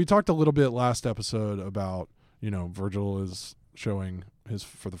 So we talked a little bit last episode about, Virgil is showing his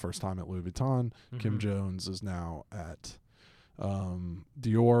for the first time at Louis Vuitton. Mm-hmm. Kim Jones is now at Dior.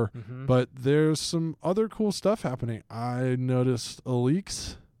 Mm-hmm. But there's some other cool stuff happening. I noticed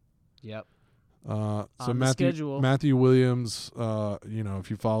Alix. Yep. So Matthew Williams,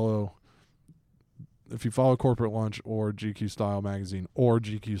 if you follow Corporate Lunch or GQ Style Magazine or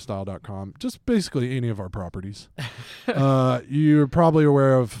GQStyle.com, just basically any of our properties, you're probably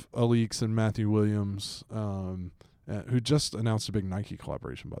aware of Alix and Matthew Williams, who just announced a big Nike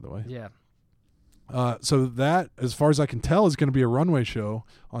collaboration, by the way. Yeah. So that, as far as I can tell, is going to be a runway show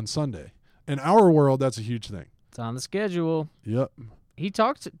on Sunday. In our world, that's a huge thing. It's on the schedule. Yep. He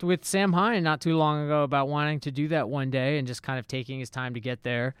talked with Sam Hine not too long ago about wanting to do that one day and just kind of taking his time to get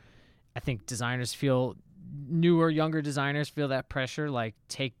there. I think newer, younger designers feel that pressure,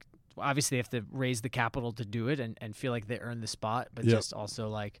 obviously they have to raise the capital to do it and feel like they earn the spot, but just also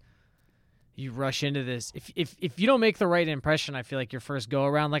like you rush into this. If you don't make the right impression, I feel like your first go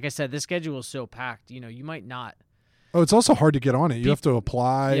around, like I said, this schedule is so packed, you might not. Oh, it's also hard to get on it. You have to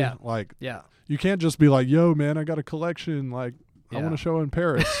apply. Yeah. You can't just be like, yo, man, I got a collection. I want to show in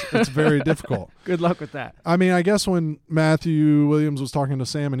Paris. It's very difficult. Good luck with that. I mean, I guess when Matthew Williams was talking to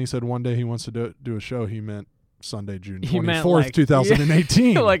Sam and he said one day he wants to do a show, he meant Sunday, June 24th,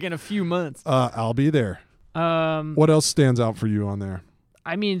 2018. Like in a few months. I'll be there. What else stands out for you on there?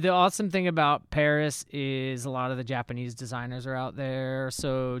 I mean, the awesome thing about Paris is a lot of the Japanese designers are out there.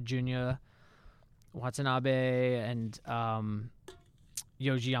 So Junya Watanabe and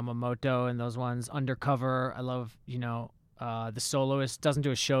Yoji Yamamoto and those ones. Undercover, I love, the Soloist doesn't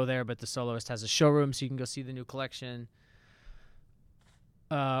do a show there, but the Soloist has a showroom, so you can go see the new collection.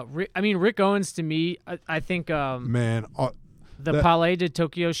 Rick Owens, to me, I think the Palais de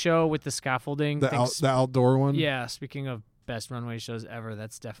Tokyo show with the scaffolding. The outdoor one? Yeah, speaking of best runway shows ever,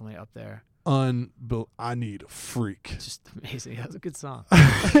 that's definitely up there. I Need a Freak. It's just amazing. That's a good song.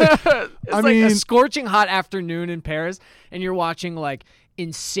 It's a scorching hot afternoon in Paris, and you're watching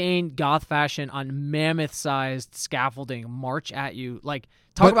insane goth fashion on mammoth-sized scaffolding march at you.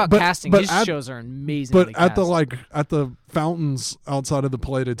 Talk about casting. These shows are amazing. But at the fountains outside of the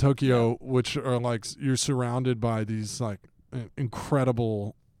Palais de Tokyo, which are you're surrounded by these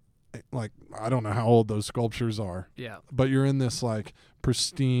incredible, I don't know how old those sculptures are. Yeah. But you're in this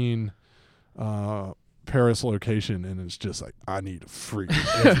pristine Paris location, and it's just I need a freak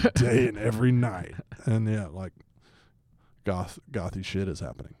every day and every night, and gothy shit is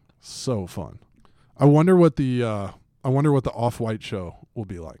happening. So fun. I wonder what the Off-White show will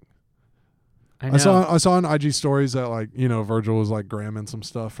be like. I saw on IG stories that Virgil was gramming some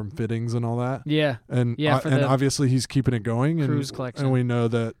stuff from fittings and all that. Yeah. And obviously he's keeping it going, cruise collection. And we know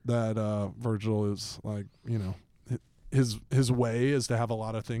that Virgil is his way is to have a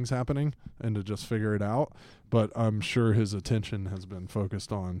lot of things happening and to just figure it out. But I'm sure his attention has been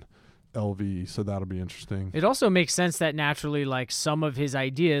focused on LV, so that'll be interesting. It also makes sense that naturally some of his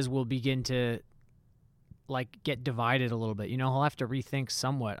ideas will begin to get divided a little bit. He'll have to rethink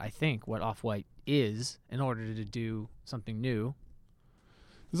somewhat, I think, what Off-White is in order to do something new.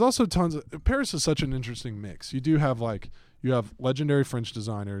 There's also Paris is such an interesting mix. You do have you have legendary French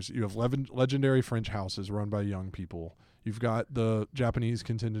designers, you have legendary French houses run by young people. You've got the Japanese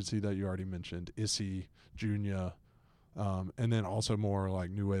contingency that you already mentioned, Issey, Junya, and then also more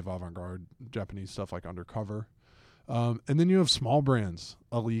new wave avant-garde Japanese stuff like Undercover. And then you have small brands,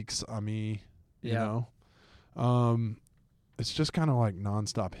 Alix, Ami, you know. It's just kind of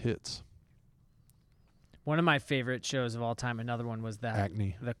nonstop hits. One of my favorite shows of all time, another one was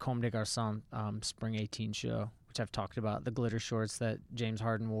Acne. The Comme des Garçons Spring 18 show, which I've talked about, the glitter shorts that James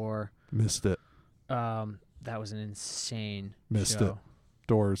Harden wore. Missed it. That was an insane Missed show. it.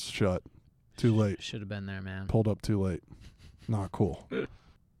 Doors shut. Too late. Should have been there, man. Pulled up too late. Not cool.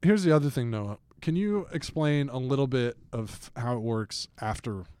 Here's the other thing, Noah. Can you explain a little bit of how it works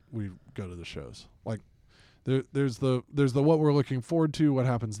after we go to the shows? There's the what we're looking forward to, what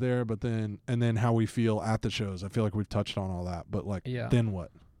happens there, but then how we feel at the shows. I feel like we've touched on all that, but then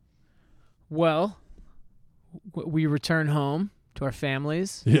what? Well, we return home to our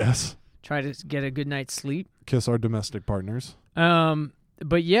families. Yes. try to get a good night's sleep. Kiss our domestic partners.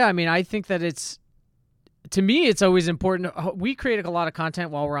 But yeah, I mean, I think that to me, it's always important. We create a lot of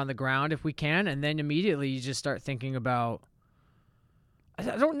content while we're on the ground if we can, and then immediately you just start thinking about. I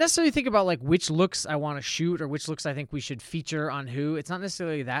don't necessarily think about like which looks I want to shoot or which looks I think we should feature on who. It's not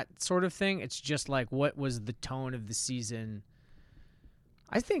necessarily that sort of thing. It's just like what was the tone of the season.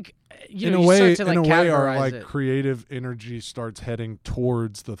 I think in a way, our like creative energy starts heading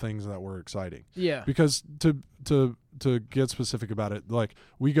towards the things that were exciting. Yeah. Because to get specific about it, like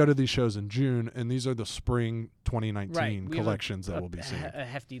we go to these shows in June, and these are the spring 2019 collections that we'll be seeing. A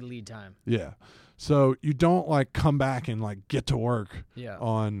hefty lead time. Yeah. So you don't like come back and like get to work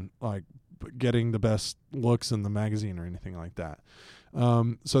on like getting the best looks in the magazine or anything like that.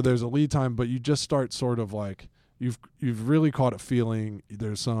 So there's a lead time, but you just start sort of like you've really caught a feeling.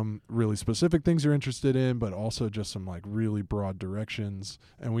 There's some really specific things you're interested in, but also just some like really broad directions,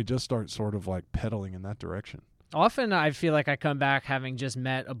 and we just start sort of like pedaling in that direction. Often I feel like I come back having just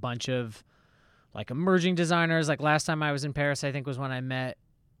met a bunch of like emerging designers. Like last time I was in Paris, I think was when I met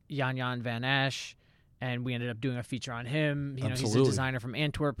Jan Van Asch, and we ended up doing a feature on him. You know, he's a designer from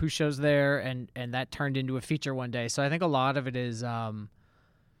Antwerp who shows there, and that turned into a feature one day. So I think a lot of it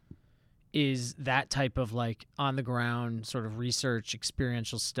is that type of like on the ground sort of research,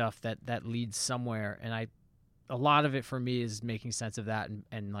 experiential stuff that leads somewhere. And a lot of it for me is making sense of that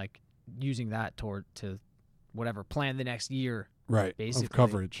and like using that to whatever, plan the next year. Right. Basically. Of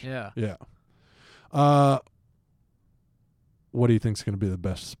coverage. Yeah. Yeah. What do you think is going to be the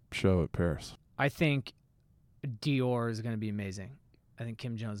best show at Paris? I think Dior is going to be amazing. I think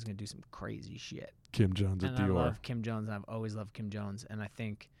Kim Jones is going to do some crazy shit. Kim Jones at Dior. I love Kim Jones. I've always loved Kim Jones. And I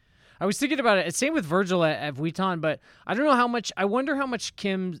think I was thinking about it. Same with Virgil at Vuitton, but I don't know how much. I wonder how much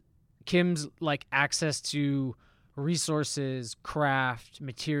Kim's like access to resources, craft,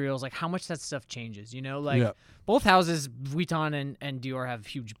 materials, like how much that stuff changes. You know, like both houses, Vuitton and Dior, have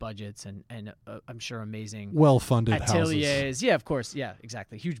huge budgets and I'm sure amazing, well-funded ateliers. Houses. Yeah, of course. Yeah,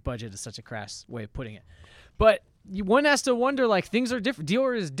 exactly. Huge budget is such a crass way of putting it, but one has to wonder, like, things are different.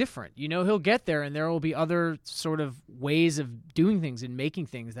 Dior is different. You know, he'll get there and there will be other sort of ways of doing things and making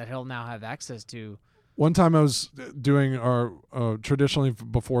things that he'll now have access to. One time I was doing our, traditionally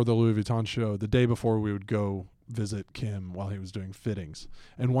before the Louis Vuitton show, the day before we would go visit Kim while he was doing fittings.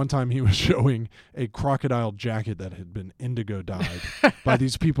 And one time he was showing a crocodile jacket that had been indigo dyed by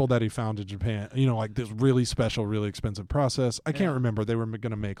these people that he found in Japan. You know, like this really special, really expensive process. I can't remember. They were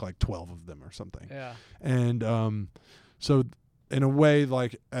going to make like 12 of them or something. Yeah. And so in a way,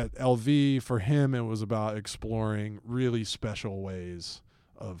 like at LV, for him, it was about exploring really special ways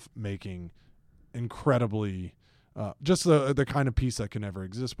of making incredibly just the kind of piece that can never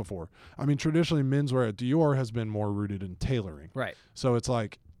exist before. I mean, traditionally menswear at Dior has been more rooted in tailoring. Right. So it's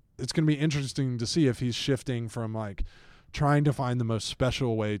like, it's going to be interesting to see if he's shifting from like trying to find the most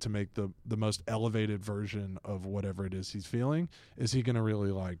special way to make the most elevated version of whatever it is he's feeling. Is he going to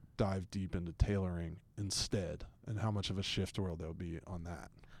really like dive deep into tailoring instead? And how much of a shift will there be on that?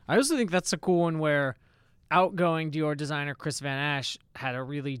 I also think that's a cool one where outgoing Dior designer Chris Van Asch had a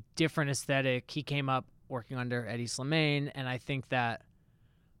really different aesthetic. He came up working under Eddie Slimane, and I think that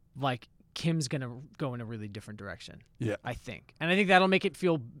like Kim's gonna go in a really different direction. Yeah, I think, and I think that'll make it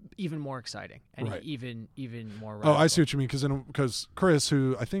feel even more exciting and even more. Radical. Oh, I see what you mean, because Chris,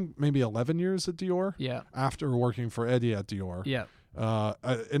 who I think maybe 11 years at Dior, after working for Eddie at Dior,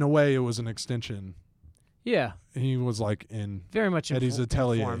 in a way it was an extension. Yeah, he was like in very much Eddie's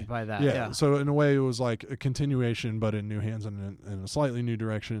atelier. Informed by that. Yeah, so in a way it was like a continuation, but in new hands and in a slightly new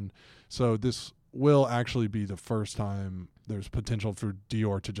direction. So this will actually be the first time there's potential for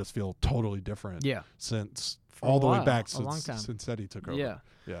Dior to just feel totally different. Yeah, since all the way back since Eddie took over.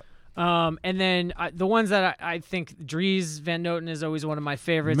 Yeah. And then the ones that I think Dries Van Noten is always one of my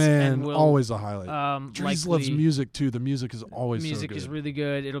favorites. Man, and always a highlight. Dries loves music too. The music is always music so good. Is really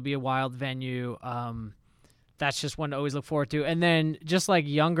good. It'll be a wild venue. That's just one to always look forward to. And then just like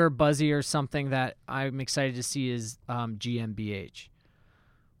younger, buzzy or something that I'm excited to see is GmbH,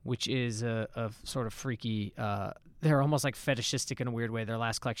 which is a sort of freaky. They're almost like fetishistic in a weird way. Their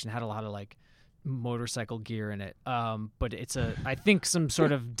last collection had a lot of like motorcycle gear in it. But it's I think some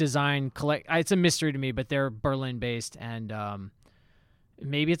sort of design it's a mystery to me, but they're Berlin based and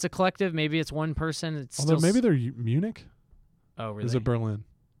maybe it's a collective, maybe it's one person. Although maybe they're Munich. Oh, really? Is it Berlin?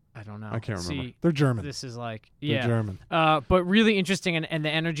 I don't know. I can't remember. See, they're German. This is like they're German. But really interesting and the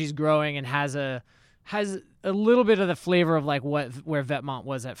energy's growing and has a little bit of the flavor of like where Vetements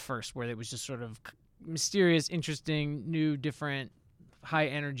was at first, where it was just sort of mysterious, interesting, new, different, high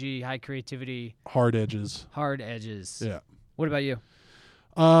energy, high creativity, hard edges. Yeah. Yeah. What about you?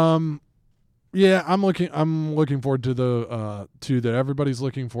 Yeah, I'm looking forward to the two that everybody's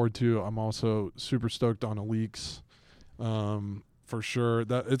looking forward to. I'm also super stoked on Aleeks. For sure.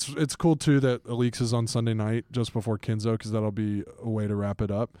 That it's cool too that Aleeks is on Sunday night just before Kenzo, because that'll be a way to wrap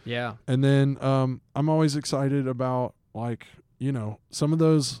it up. Yeah. And then I'm always excited about, like, you know, some of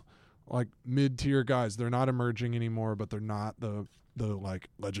those like mid-tier guys. They're not emerging anymore, but they're not the like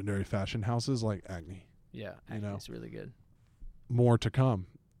legendary fashion houses like Agni. Yeah, You know. it's really good. More to come.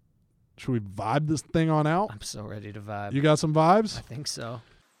 Should we vibe this thing on out? I'm so ready to vibe. You got some vibes? I think so.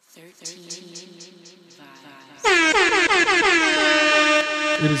 13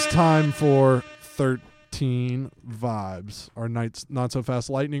 vibes. It is time for 13 vibes, our night's not so fast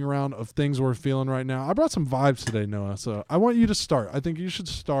lightning round of things we're feeling right now. I brought some vibes today, Noah, so I want you to start. I think you should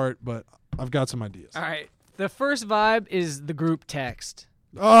start, but I've got some ideas. All right. The first vibe is the group text.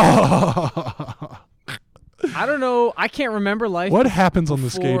 Oh, I don't know. I can't remember life. what happens on the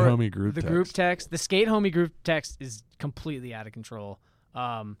Skate before Homie group The text? group text. The Skate Homie group text is completely out of control.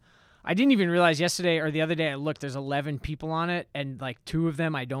 I didn't even realize yesterday or the other day I looked, there's 11 people on it, and like 2 of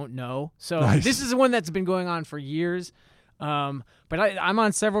them I don't know. So Nice. This is the one that's been going on for years. But I'm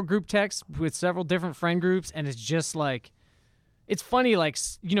on several group texts with several different friend groups, and it's just like, it's funny, like,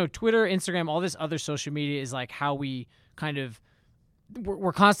 you know, Twitter, Instagram, all this other social media is like how we kind of,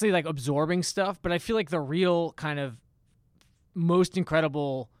 we're constantly like absorbing stuff, but I feel like the real kind of most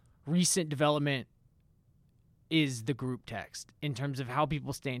incredible recent development is the group text in terms of how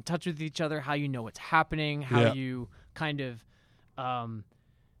people stay in touch with each other, how you know what's happening, how Yeah. you kind of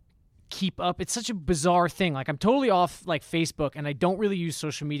keep up. It's such a bizarre thing. Like, I'm totally off like Facebook, and I don't really use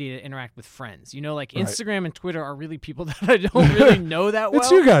social media to interact with friends. You know, like Right. Instagram and Twitter are really people that I don't really know that well.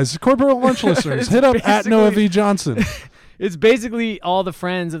 It's you guys, corporate lunch listeners. It's Hit up at Noah basically- V. Johnson. It's basically all the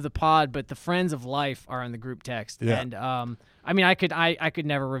friends of the pod, but the friends of life are in the group text. Yeah. And I mean, I could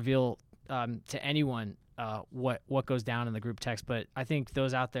never reveal to anyone what goes down in the group text, but I think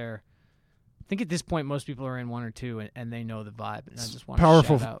those out there, I think at this point most people are in 1 or 2 and they know the vibe. And I just want to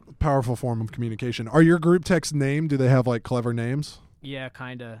shout out. Powerful form of communication. Are your group texts named? Do they have like clever names? Yeah,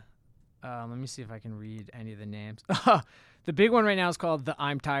 kind of. Let me see if I can read any of the names. The big one right now is called the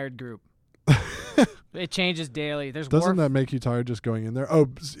I'm Tired group. It changes daily. There's Doesn't Warf- that make you tired just going in there? Oh,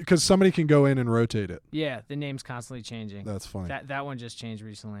 because somebody can go in and rotate it. Yeah, the name's constantly changing. That's funny. That one just changed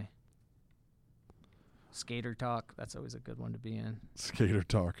recently. Skater Talk. That's always a good one to be in. Skater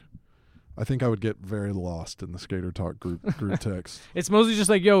talk. I think I would get very lost in the skater talk group text. It's mostly just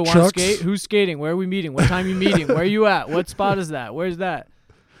like, yo, want to Chucks? skate? Who's skating? Where are we meeting? What time you meeting? Where are you at? What spot is that? Where's that?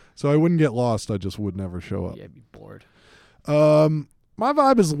 So I wouldn't get lost. I just would never show up. Yeah, I'd be bored. My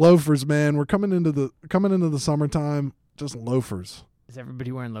vibe is loafers, man. We're coming into the summertime. Just loafers. Is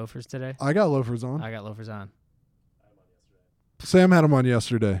everybody wearing loafers today? I got loafers on. I got loafers on. Sam had them on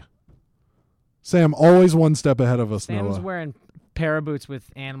yesterday. Sam always one step ahead of us, Sam's Noah. wearing para boots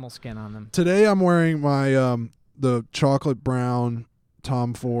with animal skin on them. Today I'm wearing my the chocolate brown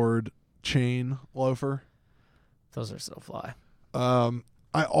Tom Ford chain loafer. Those are so fly.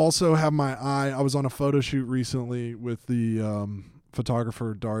 I also have my eye. I was on a photo shoot recently with the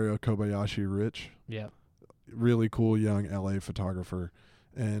photographer Dario Kobayashi Rich. Yeah. Really cool young LA photographer.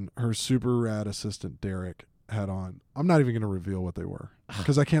 And her super rad assistant Derek had on. I'm not even going to reveal what they were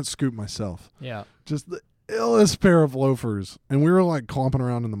because I can't scoop myself. Yeah. Just the illest pair of loafers. And we were like clomping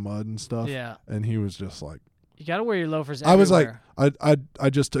around in the mud and stuff. Yeah. And he was just like, You got to wear your loafers I was like, everywhere. I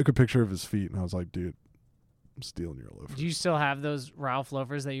just took a picture of his feet and I was like, dude, I'm stealing your loafers. Do you still have those Ralph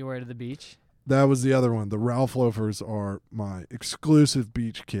loafers that you wear to the beach? That was the other one. The Ralph loafers are my exclusive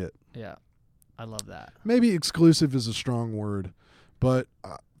beach kit. Yeah. I love that. Maybe exclusive is a strong word, but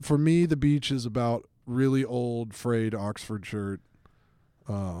for me, the beach is about really old frayed Oxford shirt,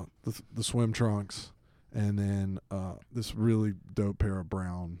 the swim trunks, and then this really dope pair of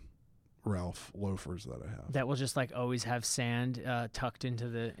brown Ralph loafers that I have. That will just like always have sand tucked into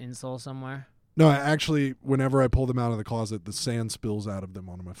the insole somewhere. No, I actually, whenever I pull them out of the closet, the sand spills out of them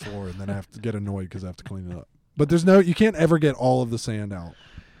onto my floor, and then I have to get annoyed because I have to clean it up. But you can't ever get all of the sand out.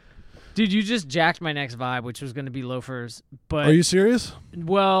 Dude, you just jacked my next vibe, which was going to be loafers. But Are you serious?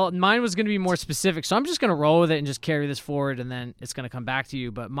 well, mine was going to be more specific, so I'm just going to roll with it and just carry this forward, and then it's going to come back to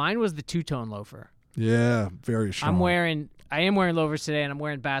you. But mine was the two-tone loafer. Yeah, very strong. I am wearing loafers today, and I'm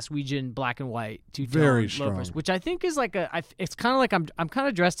wearing Baswegian black and white two-tone Very loafers, strong. which I think is like it's kind of like I'm kind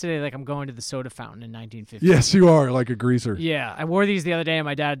of dressed today like I'm going to the soda fountain in 1950. Yes, you are like a greaser. Yeah, I wore these the other day, and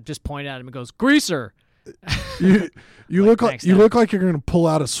my dad just pointed at him and goes, "Greaser." You Like, look like thanks, you Dad. look like you're going to pull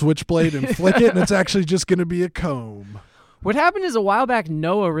out a switchblade and flick it, and it's actually just going to be a comb. What happened is a while back,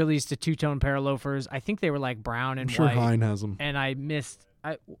 Noah released a two-tone pair of loafers. I think they were like brown I'm and sure white, Hein has them. and I missed.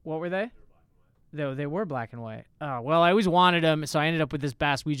 What were they? Though they were black and white. Oh, well, I always wanted them, so I ended up with this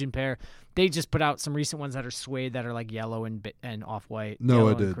Basswegian pair. They just put out some recent ones that are suede that are like yellow and off-white. No, yellow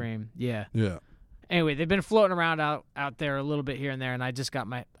I and did. cream. Yeah. Yeah. Anyway, they've been floating around out there a little bit here and there, and I just got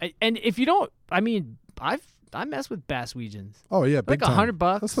and if you don't, I mean, I mess with Basswegians. Oh yeah, Like big time.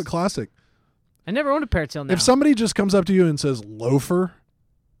 $100. That's the classic. I never owned a pair till now. If somebody just comes up to you and says loafer,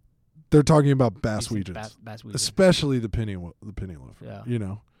 they're talking about Decent Basswegians, Basswegian. especially the penny loafer. Yeah. You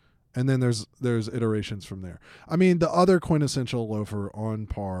know, and then there's iterations from there. I mean, the other quintessential loafer on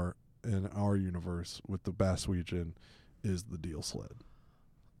par in our universe with the Basswegian is the Deal Sled.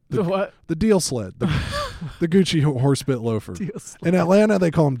 The what? The Deal Sled, the Gucci horsebit loafer. Deal Sled. In Atlanta, they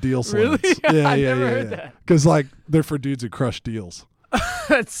call them Deal Sleds. Really? Yeah, I yeah, never yeah, heard yeah. that. Because like they're for dudes who crush deals.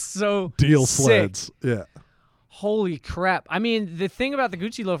 That's so Deal sick. sleds. Yeah. Holy crap. I mean, the thing about the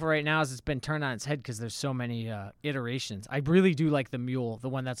Gucci loafer right now is it's been turned on its head because there's so many iterations. I really do like the mule, the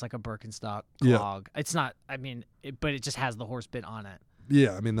one that's like a Birkenstock Yeah. clog. It's not, I mean, but it just has the horse bit on it.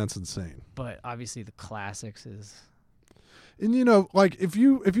 Yeah, I mean that's insane. But obviously the classics is... And you know, like if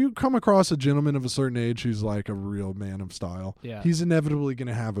you come across a gentleman of a certain age who's like a real man of style, Yeah. he's inevitably going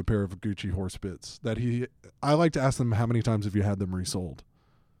to have a pair of Gucci horse bits that I like to ask them how many times have you had them resold?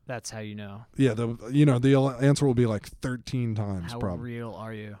 That's how you know. Yeah, the answer will be like 13 times How probably. real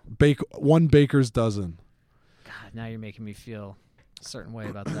are you? One baker's dozen. God, now you're making me feel a certain way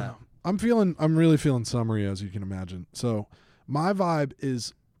about that. I'm really feeling summery, as you can imagine. So my vibe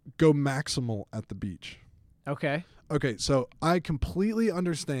is go maximal at the beach. Okay. Okay, so I completely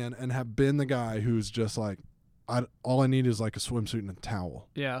understand and have been the guy who's just like, all I need is like a swimsuit and a towel.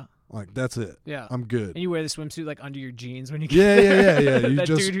 Yeah. Like that's it. Yeah. I'm good. And you wear the swimsuit like under your jeans when you get Yeah, there. yeah. You that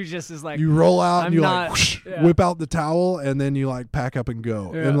just dude who just is like, you roll out and I'm you not- like whoosh, yeah. whip out the towel and then you like pack up and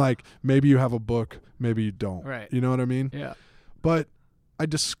go. Yeah. And like maybe you have a book, maybe you don't. Right. You know what I mean? yeah. But I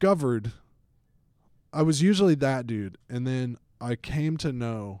discovered I was usually that dude, and then I came to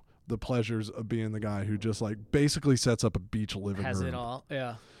know the pleasures of being the guy who just like basically sets up a beach living Has room. it all.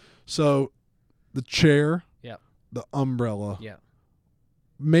 Yeah. So the chair, Yep. the umbrella, Yeah.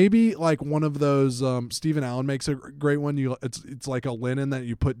 maybe like one of those. Stephen Allen makes a great one. It's like a linen that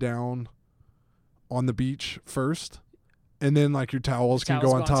you put down on the beach first, and then like your towels can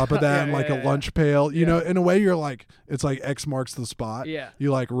go on top of that, Yeah, and like yeah, a yeah. lunch pail. You Yeah. know, in a way, you're like it's like X marks the spot. Yeah.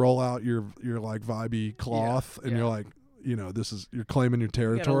 You like roll out your like vibey cloth, and yeah. you're like, you're claiming your You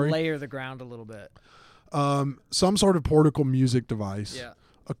gotta territory. layer the ground a little bit. Some sort of portable music device. Yeah.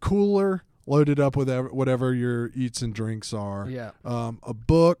 A cooler loaded up with whatever your eats and drinks are. Yeah. A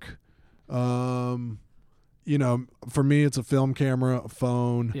book. For me, it's a film camera, a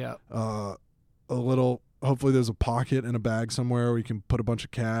phone. Yeah. A little. Hopefully, there's a pocket in a bag somewhere where you can put a bunch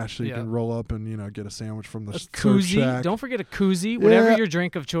of cash so you Yeah. can roll up and get a sandwich from the A surf koozie. shack. Don't forget a koozie. Whatever Yeah. your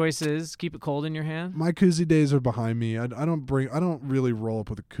drink of choice is, keep it cold in your hand. My koozie days are behind me. I don't really roll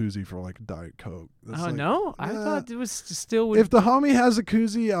up with a koozie for like a Diet Coke. That's Oh like, no! I yeah. thought it was still. If the homie has a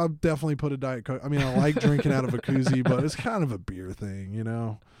koozie, I'll definitely put a Diet Coke. I mean, I like drinking out of a koozie, but it's kind of a beer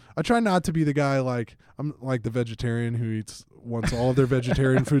thing, I try not to be the guy I'm like the vegetarian who wants all of their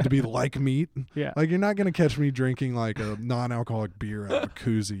vegetarian food to be like meat. Yeah. Like you're not gonna catch me drinking like a non-alcoholic beer out of a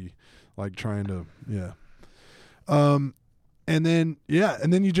koozie, like trying to And then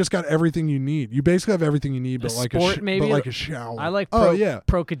you just got everything you need. You basically have everything you need, but like sport, maybe? but like a shower. I like Pro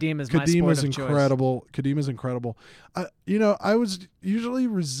Pro Kadima is my sport Kadima's of choice. incredible. Kadima's incredible. I was usually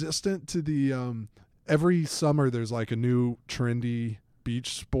resistant to the every summer there's like a new trendy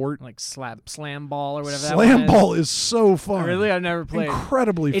beach sport. Like slam ball or whatever. that Slam one is. ball is so fun. Really, I've never played.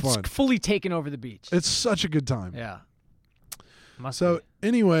 Incredibly It's fun. fully taken over the beach. It's such a good time. Yeah. Must So be.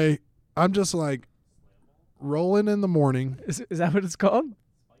 anyway, I'm just like rolling in the morning. Is that what it's called?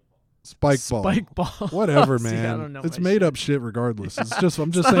 Spike ball. Spike ball. Whatever, See, I man. don't know It's my made shit. up shit regardless. It's just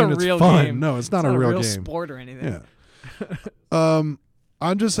I'm just not saying a it's real fun. game. No, it's not It's a real game. sport or anything. Yeah.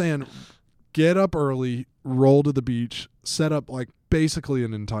 I'm just saying get up early, roll to the beach, set up like basically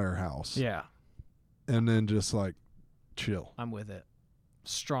an entire house. Yeah. And then just like chill. I'm with it.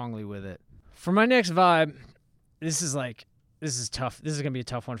 Strongly with it. For my next vibe, this is tough. This is going to be a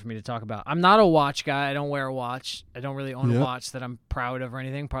tough one for me to talk about. I'm not a watch guy. I don't wear a watch. I don't really own Yeah. a watch that I'm proud of or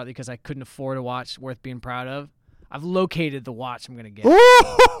anything, partly because I couldn't afford a watch worth being proud of. I've located the watch I'm going to get.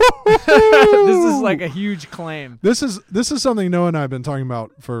 This is like a huge claim. This is something Noah and I have been talking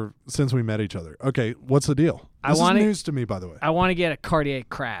about since we met each other. Okay, what's the deal? This is news to me, by the way. I want to get a Cartier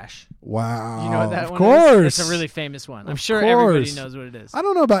Crash. Wow. You know what that of one course. is? It's a really famous one. I'm Of sure everybody course. knows what it is. I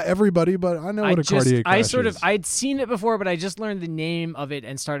don't know about everybody, but I know what a Cartier Crash is. I'd seen it before, but I just learned the name of it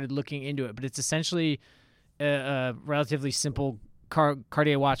and started looking into it. But it's essentially a relatively simple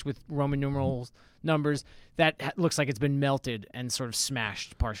Cartier watch with Roman numerals numbers that looks like it's been melted and sort of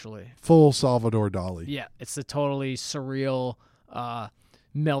smashed partially. Full Salvador Dali. Yeah, it's the totally surreal,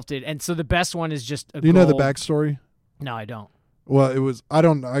 melted. And so the best one is just a Do you know the gold- backstory? No, I don't. Well, it was I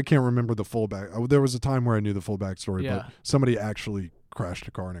can't remember the full back. There was a time where I knew the full backstory, Yeah. but somebody actually crashed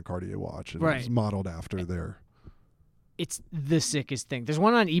a car in a Cartier watch, and it was Right. modeled after their. It's the sickest thing. There's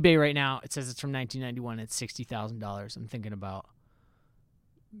one on eBay right now. It says it's from 1991. It's $60,000. I'm thinking about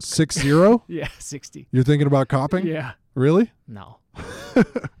 60? yeah, 60. You're thinking about copping? Yeah, Really? no.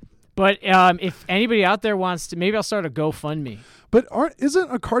 But if anybody out there wants to, maybe I'll start a GoFundMe. But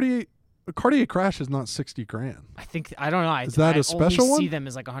isn't a Cartier crash is not $60,000? I don't know. Is that I a special only one? see them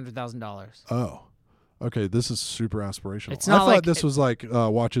as like $100,000. Oh. Okay, this is super aspirational. It's I not thought like- this was like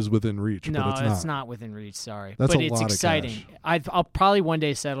watches within reach, No, but it's not. within reach. Sorry, That's but a it's lot of exciting. cash. I'll probably one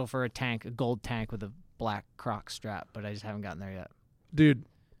day settle for a gold tank with a black Croc strap, but I just haven't gotten there yet. Dude,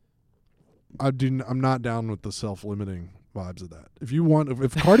 I'm not down with the self-limiting vibes of that. If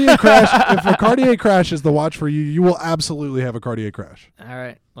a Cartier crash is the watch for you, you will absolutely have a Cartier crash. All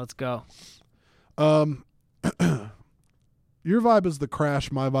right, let's go. Your vibe is the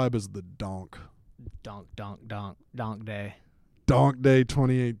crash, my vibe is the donk. Donk day. Donk Day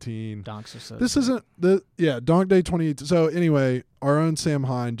 2018. Donks are so. This sick. isn't Donk Day 2018. So anyway, our own Sam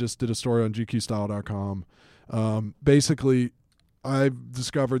Hine just did a story on GQstyle.com. Basically, I've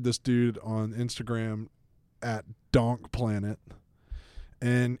discovered this dude on Instagram at Donk Planet,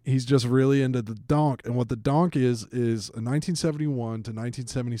 and he's just really into the donk. And what the donk is a 1971 to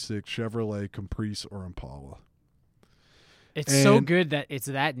 1976 Chevrolet Caprice or Impala. It's so and- good that it's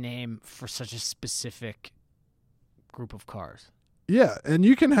that name for such a specific group of cars. Yeah, and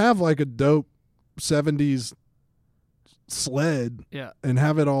you can have like a dope 70s sled Yeah. and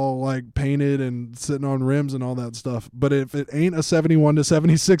have it all like painted and sitting on rims and all that stuff. But if it ain't a 71 to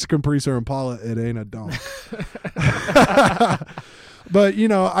 76 Caprice or Impala, it ain't a donk. But,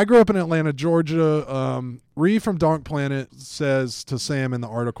 I grew up in Atlanta, Georgia. Ree from Donk Planet says to Sam in the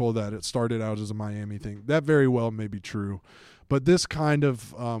article that it started out as a Miami thing. That very well may be true. But this kind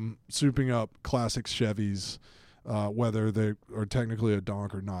of souping up classic Chevys, whether they are technically a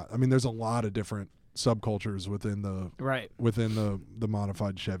donk or not. I mean, there's a lot of different subcultures within the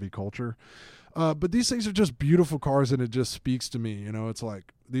modified Chevy culture. But these things are just beautiful cars, and it just speaks to me. It's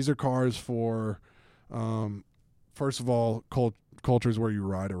like these are cars for, first of all, cultures where you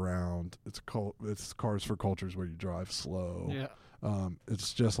ride around. It's cars for cultures where you drive slow. Yeah.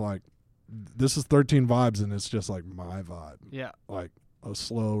 It's just like this is 13 vibes, and it's just like my vibe. Yeah. Like a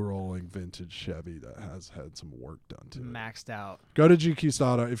slow rolling vintage Chevy that has had some work done to it. Maxed out. Go to GQ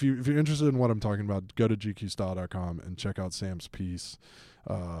Style. If you're interested in what I'm talking about, go to GQStyle.com and check out Sam's piece.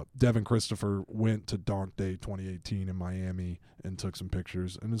 Devin Christopher went to Donk Day 2018 in Miami and took some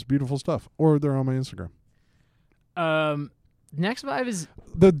pictures, and it's beautiful stuff. Or they're on my Instagram. Next vibe is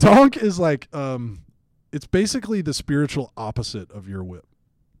The donk is like it's basically the spiritual opposite of your whip.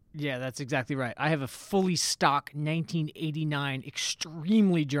 yeah, that's exactly right. I have a fully stock 1989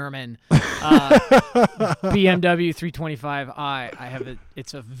 extremely German BMW 325i. I have it.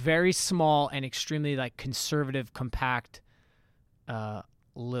 It's a very small and extremely like conservative, compact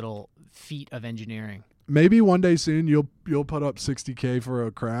little feat of engineering. Maybe one day soon you'll put up $60K for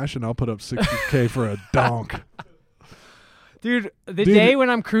a crash, and I'll put up $60K for a donk. Dude, Dude, day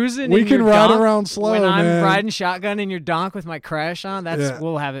when I'm cruising, we in can your ride donk, around slow, when I'm man. riding shotgun in your donk with my crash on, Yeah.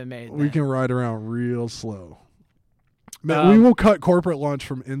 we'll have it made. We then. can ride around real slow. Man, we will cut corporate lunch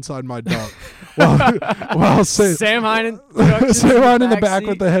from inside my donk while Sam Hine Sam Hine in the back seat.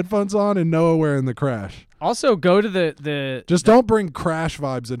 with the headphones on and Noah wearing the crash. Also, go to the Just don't bring crash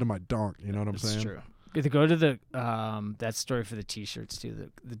vibes into my donk. You know what I'm That's saying? true. To go to the that story for the T-shirts too.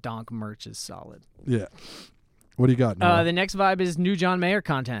 The donk merch is solid. Yeah. What do you got, Noah? The next vibe is new John Mayer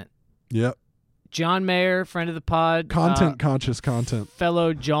content. Yep. John Mayer, friend of the pod, Content conscious content.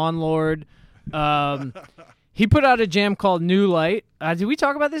 fellow John Lord. He put out a jam called New Light. Did we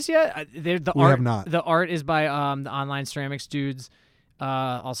talk about this yet? We have not. The art is by the Online Ceramics dudes,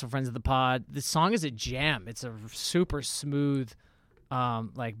 also friends of the pod. The song is a jam. It's a super smooth,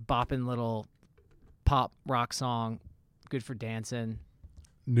 like bopping little pop rock song, good for dancing.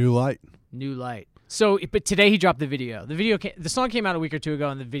 New light. New Light. So, but today he dropped the video. The song came out a week or two ago,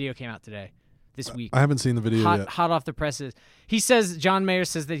 and the video came out today, this week. I haven't seen the video yet. Hot off the presses. He says, John Mayer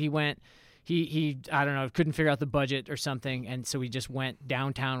says that he went, he I don't know, couldn't figure out the budget or something, and so he just went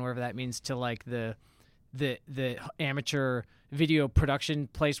downtown, wherever that means, to like the amateur video production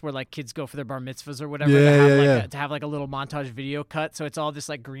place where like kids go for their bar mitzvahs or whatever to have like a little montage video cut. So it's all this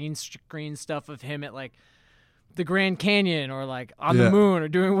like green screen stuff of him at like the Grand Canyon or like on Yeah. the moon or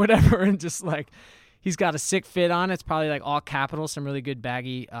doing whatever, and just like he's got a sick fit on. It's probably like all capital, some really good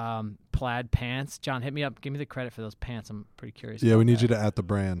baggy plaid pants. John, hit me up. Give me the credit for those pants. I'm pretty curious. Yeah, about we need that. you to at the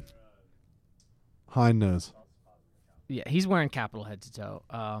brand. Hind knows. Yeah, he's wearing capital head to toe.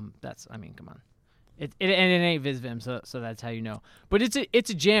 That's, I mean, come on. And it ain't VizVim, so that's how you know. But it's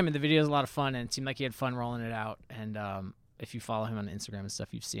a jam, and the video is a lot of fun, and it seemed like he had fun rolling it out. And if you follow him on Instagram and stuff,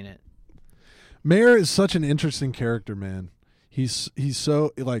 you've seen it. Mayer is such an interesting character, man. He's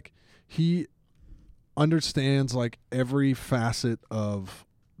so like he understands like every facet of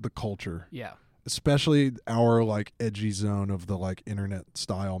the culture, Yeah, especially our like edgy zone of the like internet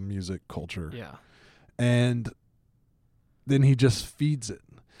style music culture. yeah, And then he just feeds it.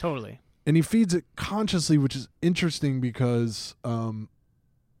 totally. And he feeds it consciously, which is interesting because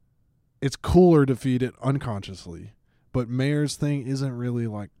it's cooler to feed it unconsciously. But Mayer's thing isn't really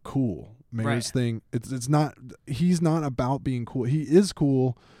like cool. Mayer's Right. thing, it's not. He's not about being cool. He is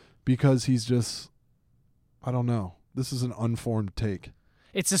cool because he's just. I don't know. This is an unformed take.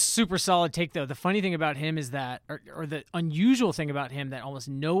 It's a super solid take, though. The funny thing about him is that, or the unusual thing about him that almost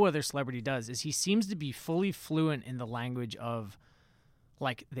no other celebrity does, is he seems to be fully fluent in the language of,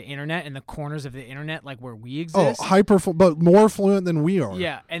 like, the internet and the corners of the internet, like where we exist. Oh, but more fluent than we are.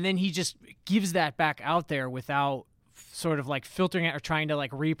 Yeah, and then he just gives that back out there without sort of like filtering it or trying to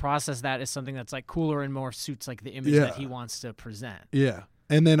like reprocess that as something that's like cooler and more suits like the image Yeah. that he wants to present. Yeah.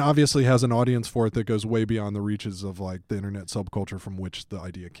 And then obviously has an audience for it that goes way beyond the reaches of like the internet subculture from which the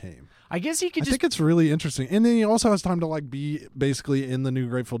idea came. I guess he could I just think it's really interesting. And then he also has time to like be basically in the new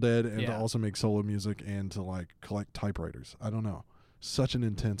Grateful Dead and to Yeah. also make solo music and to like collect typewriters. I don't know. Such an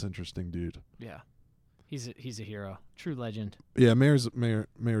intense, interesting dude. yeah. He's a hero. True legend. Yeah, Mayor's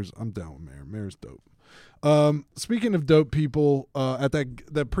I'm down with Mayor. Mayor's dope. Speaking of dope people, at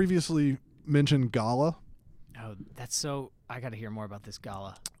that previously mentioned gala, Oh, that's so I got to hear more about this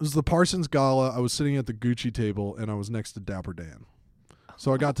gala. it was the Parsons Gala. I was sitting at the Gucci table and I was next to Dapper Dan.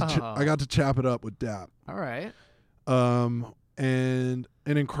 So I got to I got to chap it up with Dap. All right. And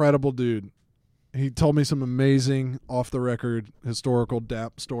an incredible dude. He told me some amazing off the record historical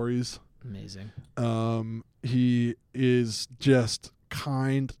Dap stories. Amazing. He is just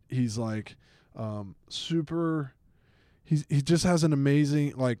kind. He's like super. He just has an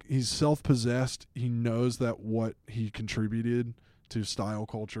amazing, like, he's self-possessed. He knows that what he contributed to style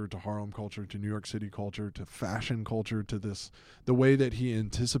culture, to Harlem culture, to New York City culture, to fashion culture, to the way that he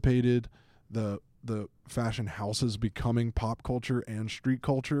anticipated the fashion houses becoming pop culture and street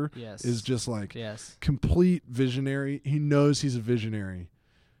culture Yes. is just like Yes. complete visionary. He knows he's a visionary,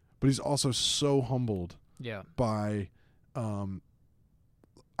 but he's also so humbled Yeah. by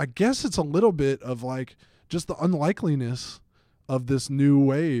I guess it's a little bit of like just the unlikeliness of this new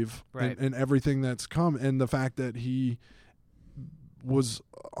wave Right. and everything that's come, and the fact that he was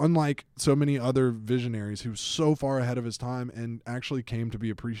unlike so many other visionaries who was so far ahead of his time and actually came to be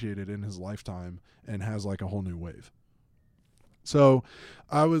appreciated in his lifetime and has like a whole new wave. So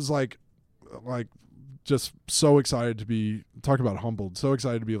I was like just so excited to be talk about humbled, so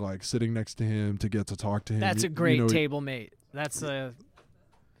excited to be like sitting next to him, to get to talk to him. That's a great table mate. That's a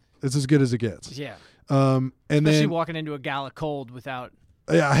It's as good as it gets. yeah. And Especially then walking into a gala cold without.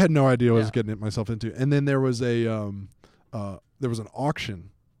 yeah, I had no idea what I was Yeah. getting myself into. And then there was an auction,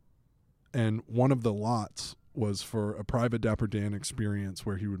 and one of the lots was for a private Dapper Dan experience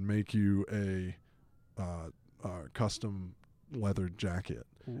where he would make you a custom leather jacket.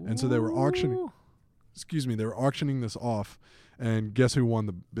 And so they were auctioning. Ooh. They were auctioning this off, and guess who won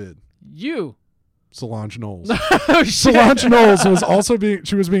the bid? You. Solange Knowles. Oh, shit. Solange Knowles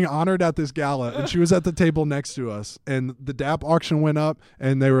was being honored at this gala, and she was at the table next to us. And the DAP auction went up,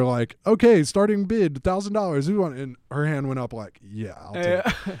 and they were like, "Okay, starting bid $1,000. Who won?" And her hand went up like, "Yeah, I'll take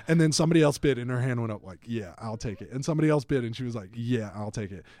it." And then somebody else bid, and her hand went up like, "Yeah, I'll take it." And somebody else bid, and she was like, "Yeah, I'll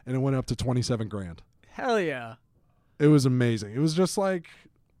take it." And it went up to $27,000. Hell yeah. It was amazing. It was just like,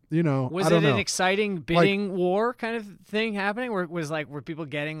 you know, Was I it don't an know. exciting bidding war kind of thing happening? Where were people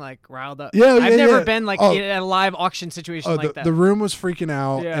getting like riled up? Yeah, I've yeah, never yeah. been like Oh. in a live auction situation like that. The room was freaking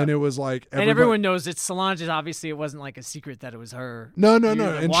out, Yeah. and it was like and everyone knows it's Solange. Obviously, it wasn't like a secret that it was her. No. You were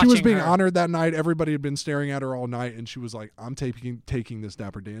And she was watching being her. honored that night. Everybody had been staring at her all night, and she was like, "I'm taking this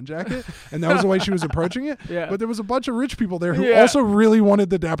Dapper Dan jacket," and that was the way she was approaching it. Yeah. But there was a bunch of rich people there who Yeah. also really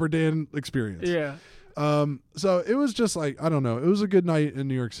wanted the Dapper Dan experience. Yeah. So it was just like, I don't know. It was a good night in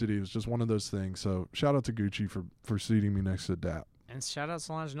New York City. It was just one of those things. So shout out to Gucci for seating me next to Dap. And shout out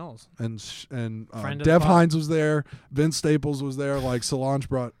Solange Knowles. And Friend of the Dev pod. Hines was there. Vince Staples was there. Like Solange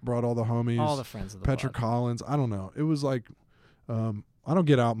brought all the homies. All the friends of the Petra pod. Collins. I don't know. It was like I don't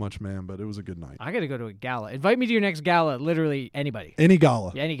get out much, man, but it was a good night. I got to go to a gala. Invite me to your next gala. Literally anybody. Any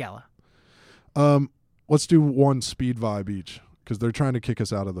gala. Yeah, any gala. Let's do one speed vibe each because they're trying to kick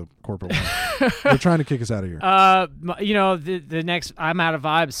us out of the corporate one. They're trying to kick us out of here. The next, I'm out of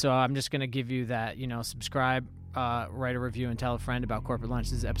vibes, so I'm just going to give you that, subscribe, write a review, and tell a friend about Corporate Lunch.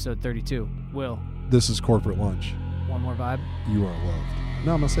 This is episode 32. Will. This is Corporate Lunch. One more vibe. You are loved.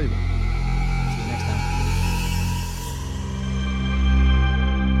 No, I'm going to save it. See you next time.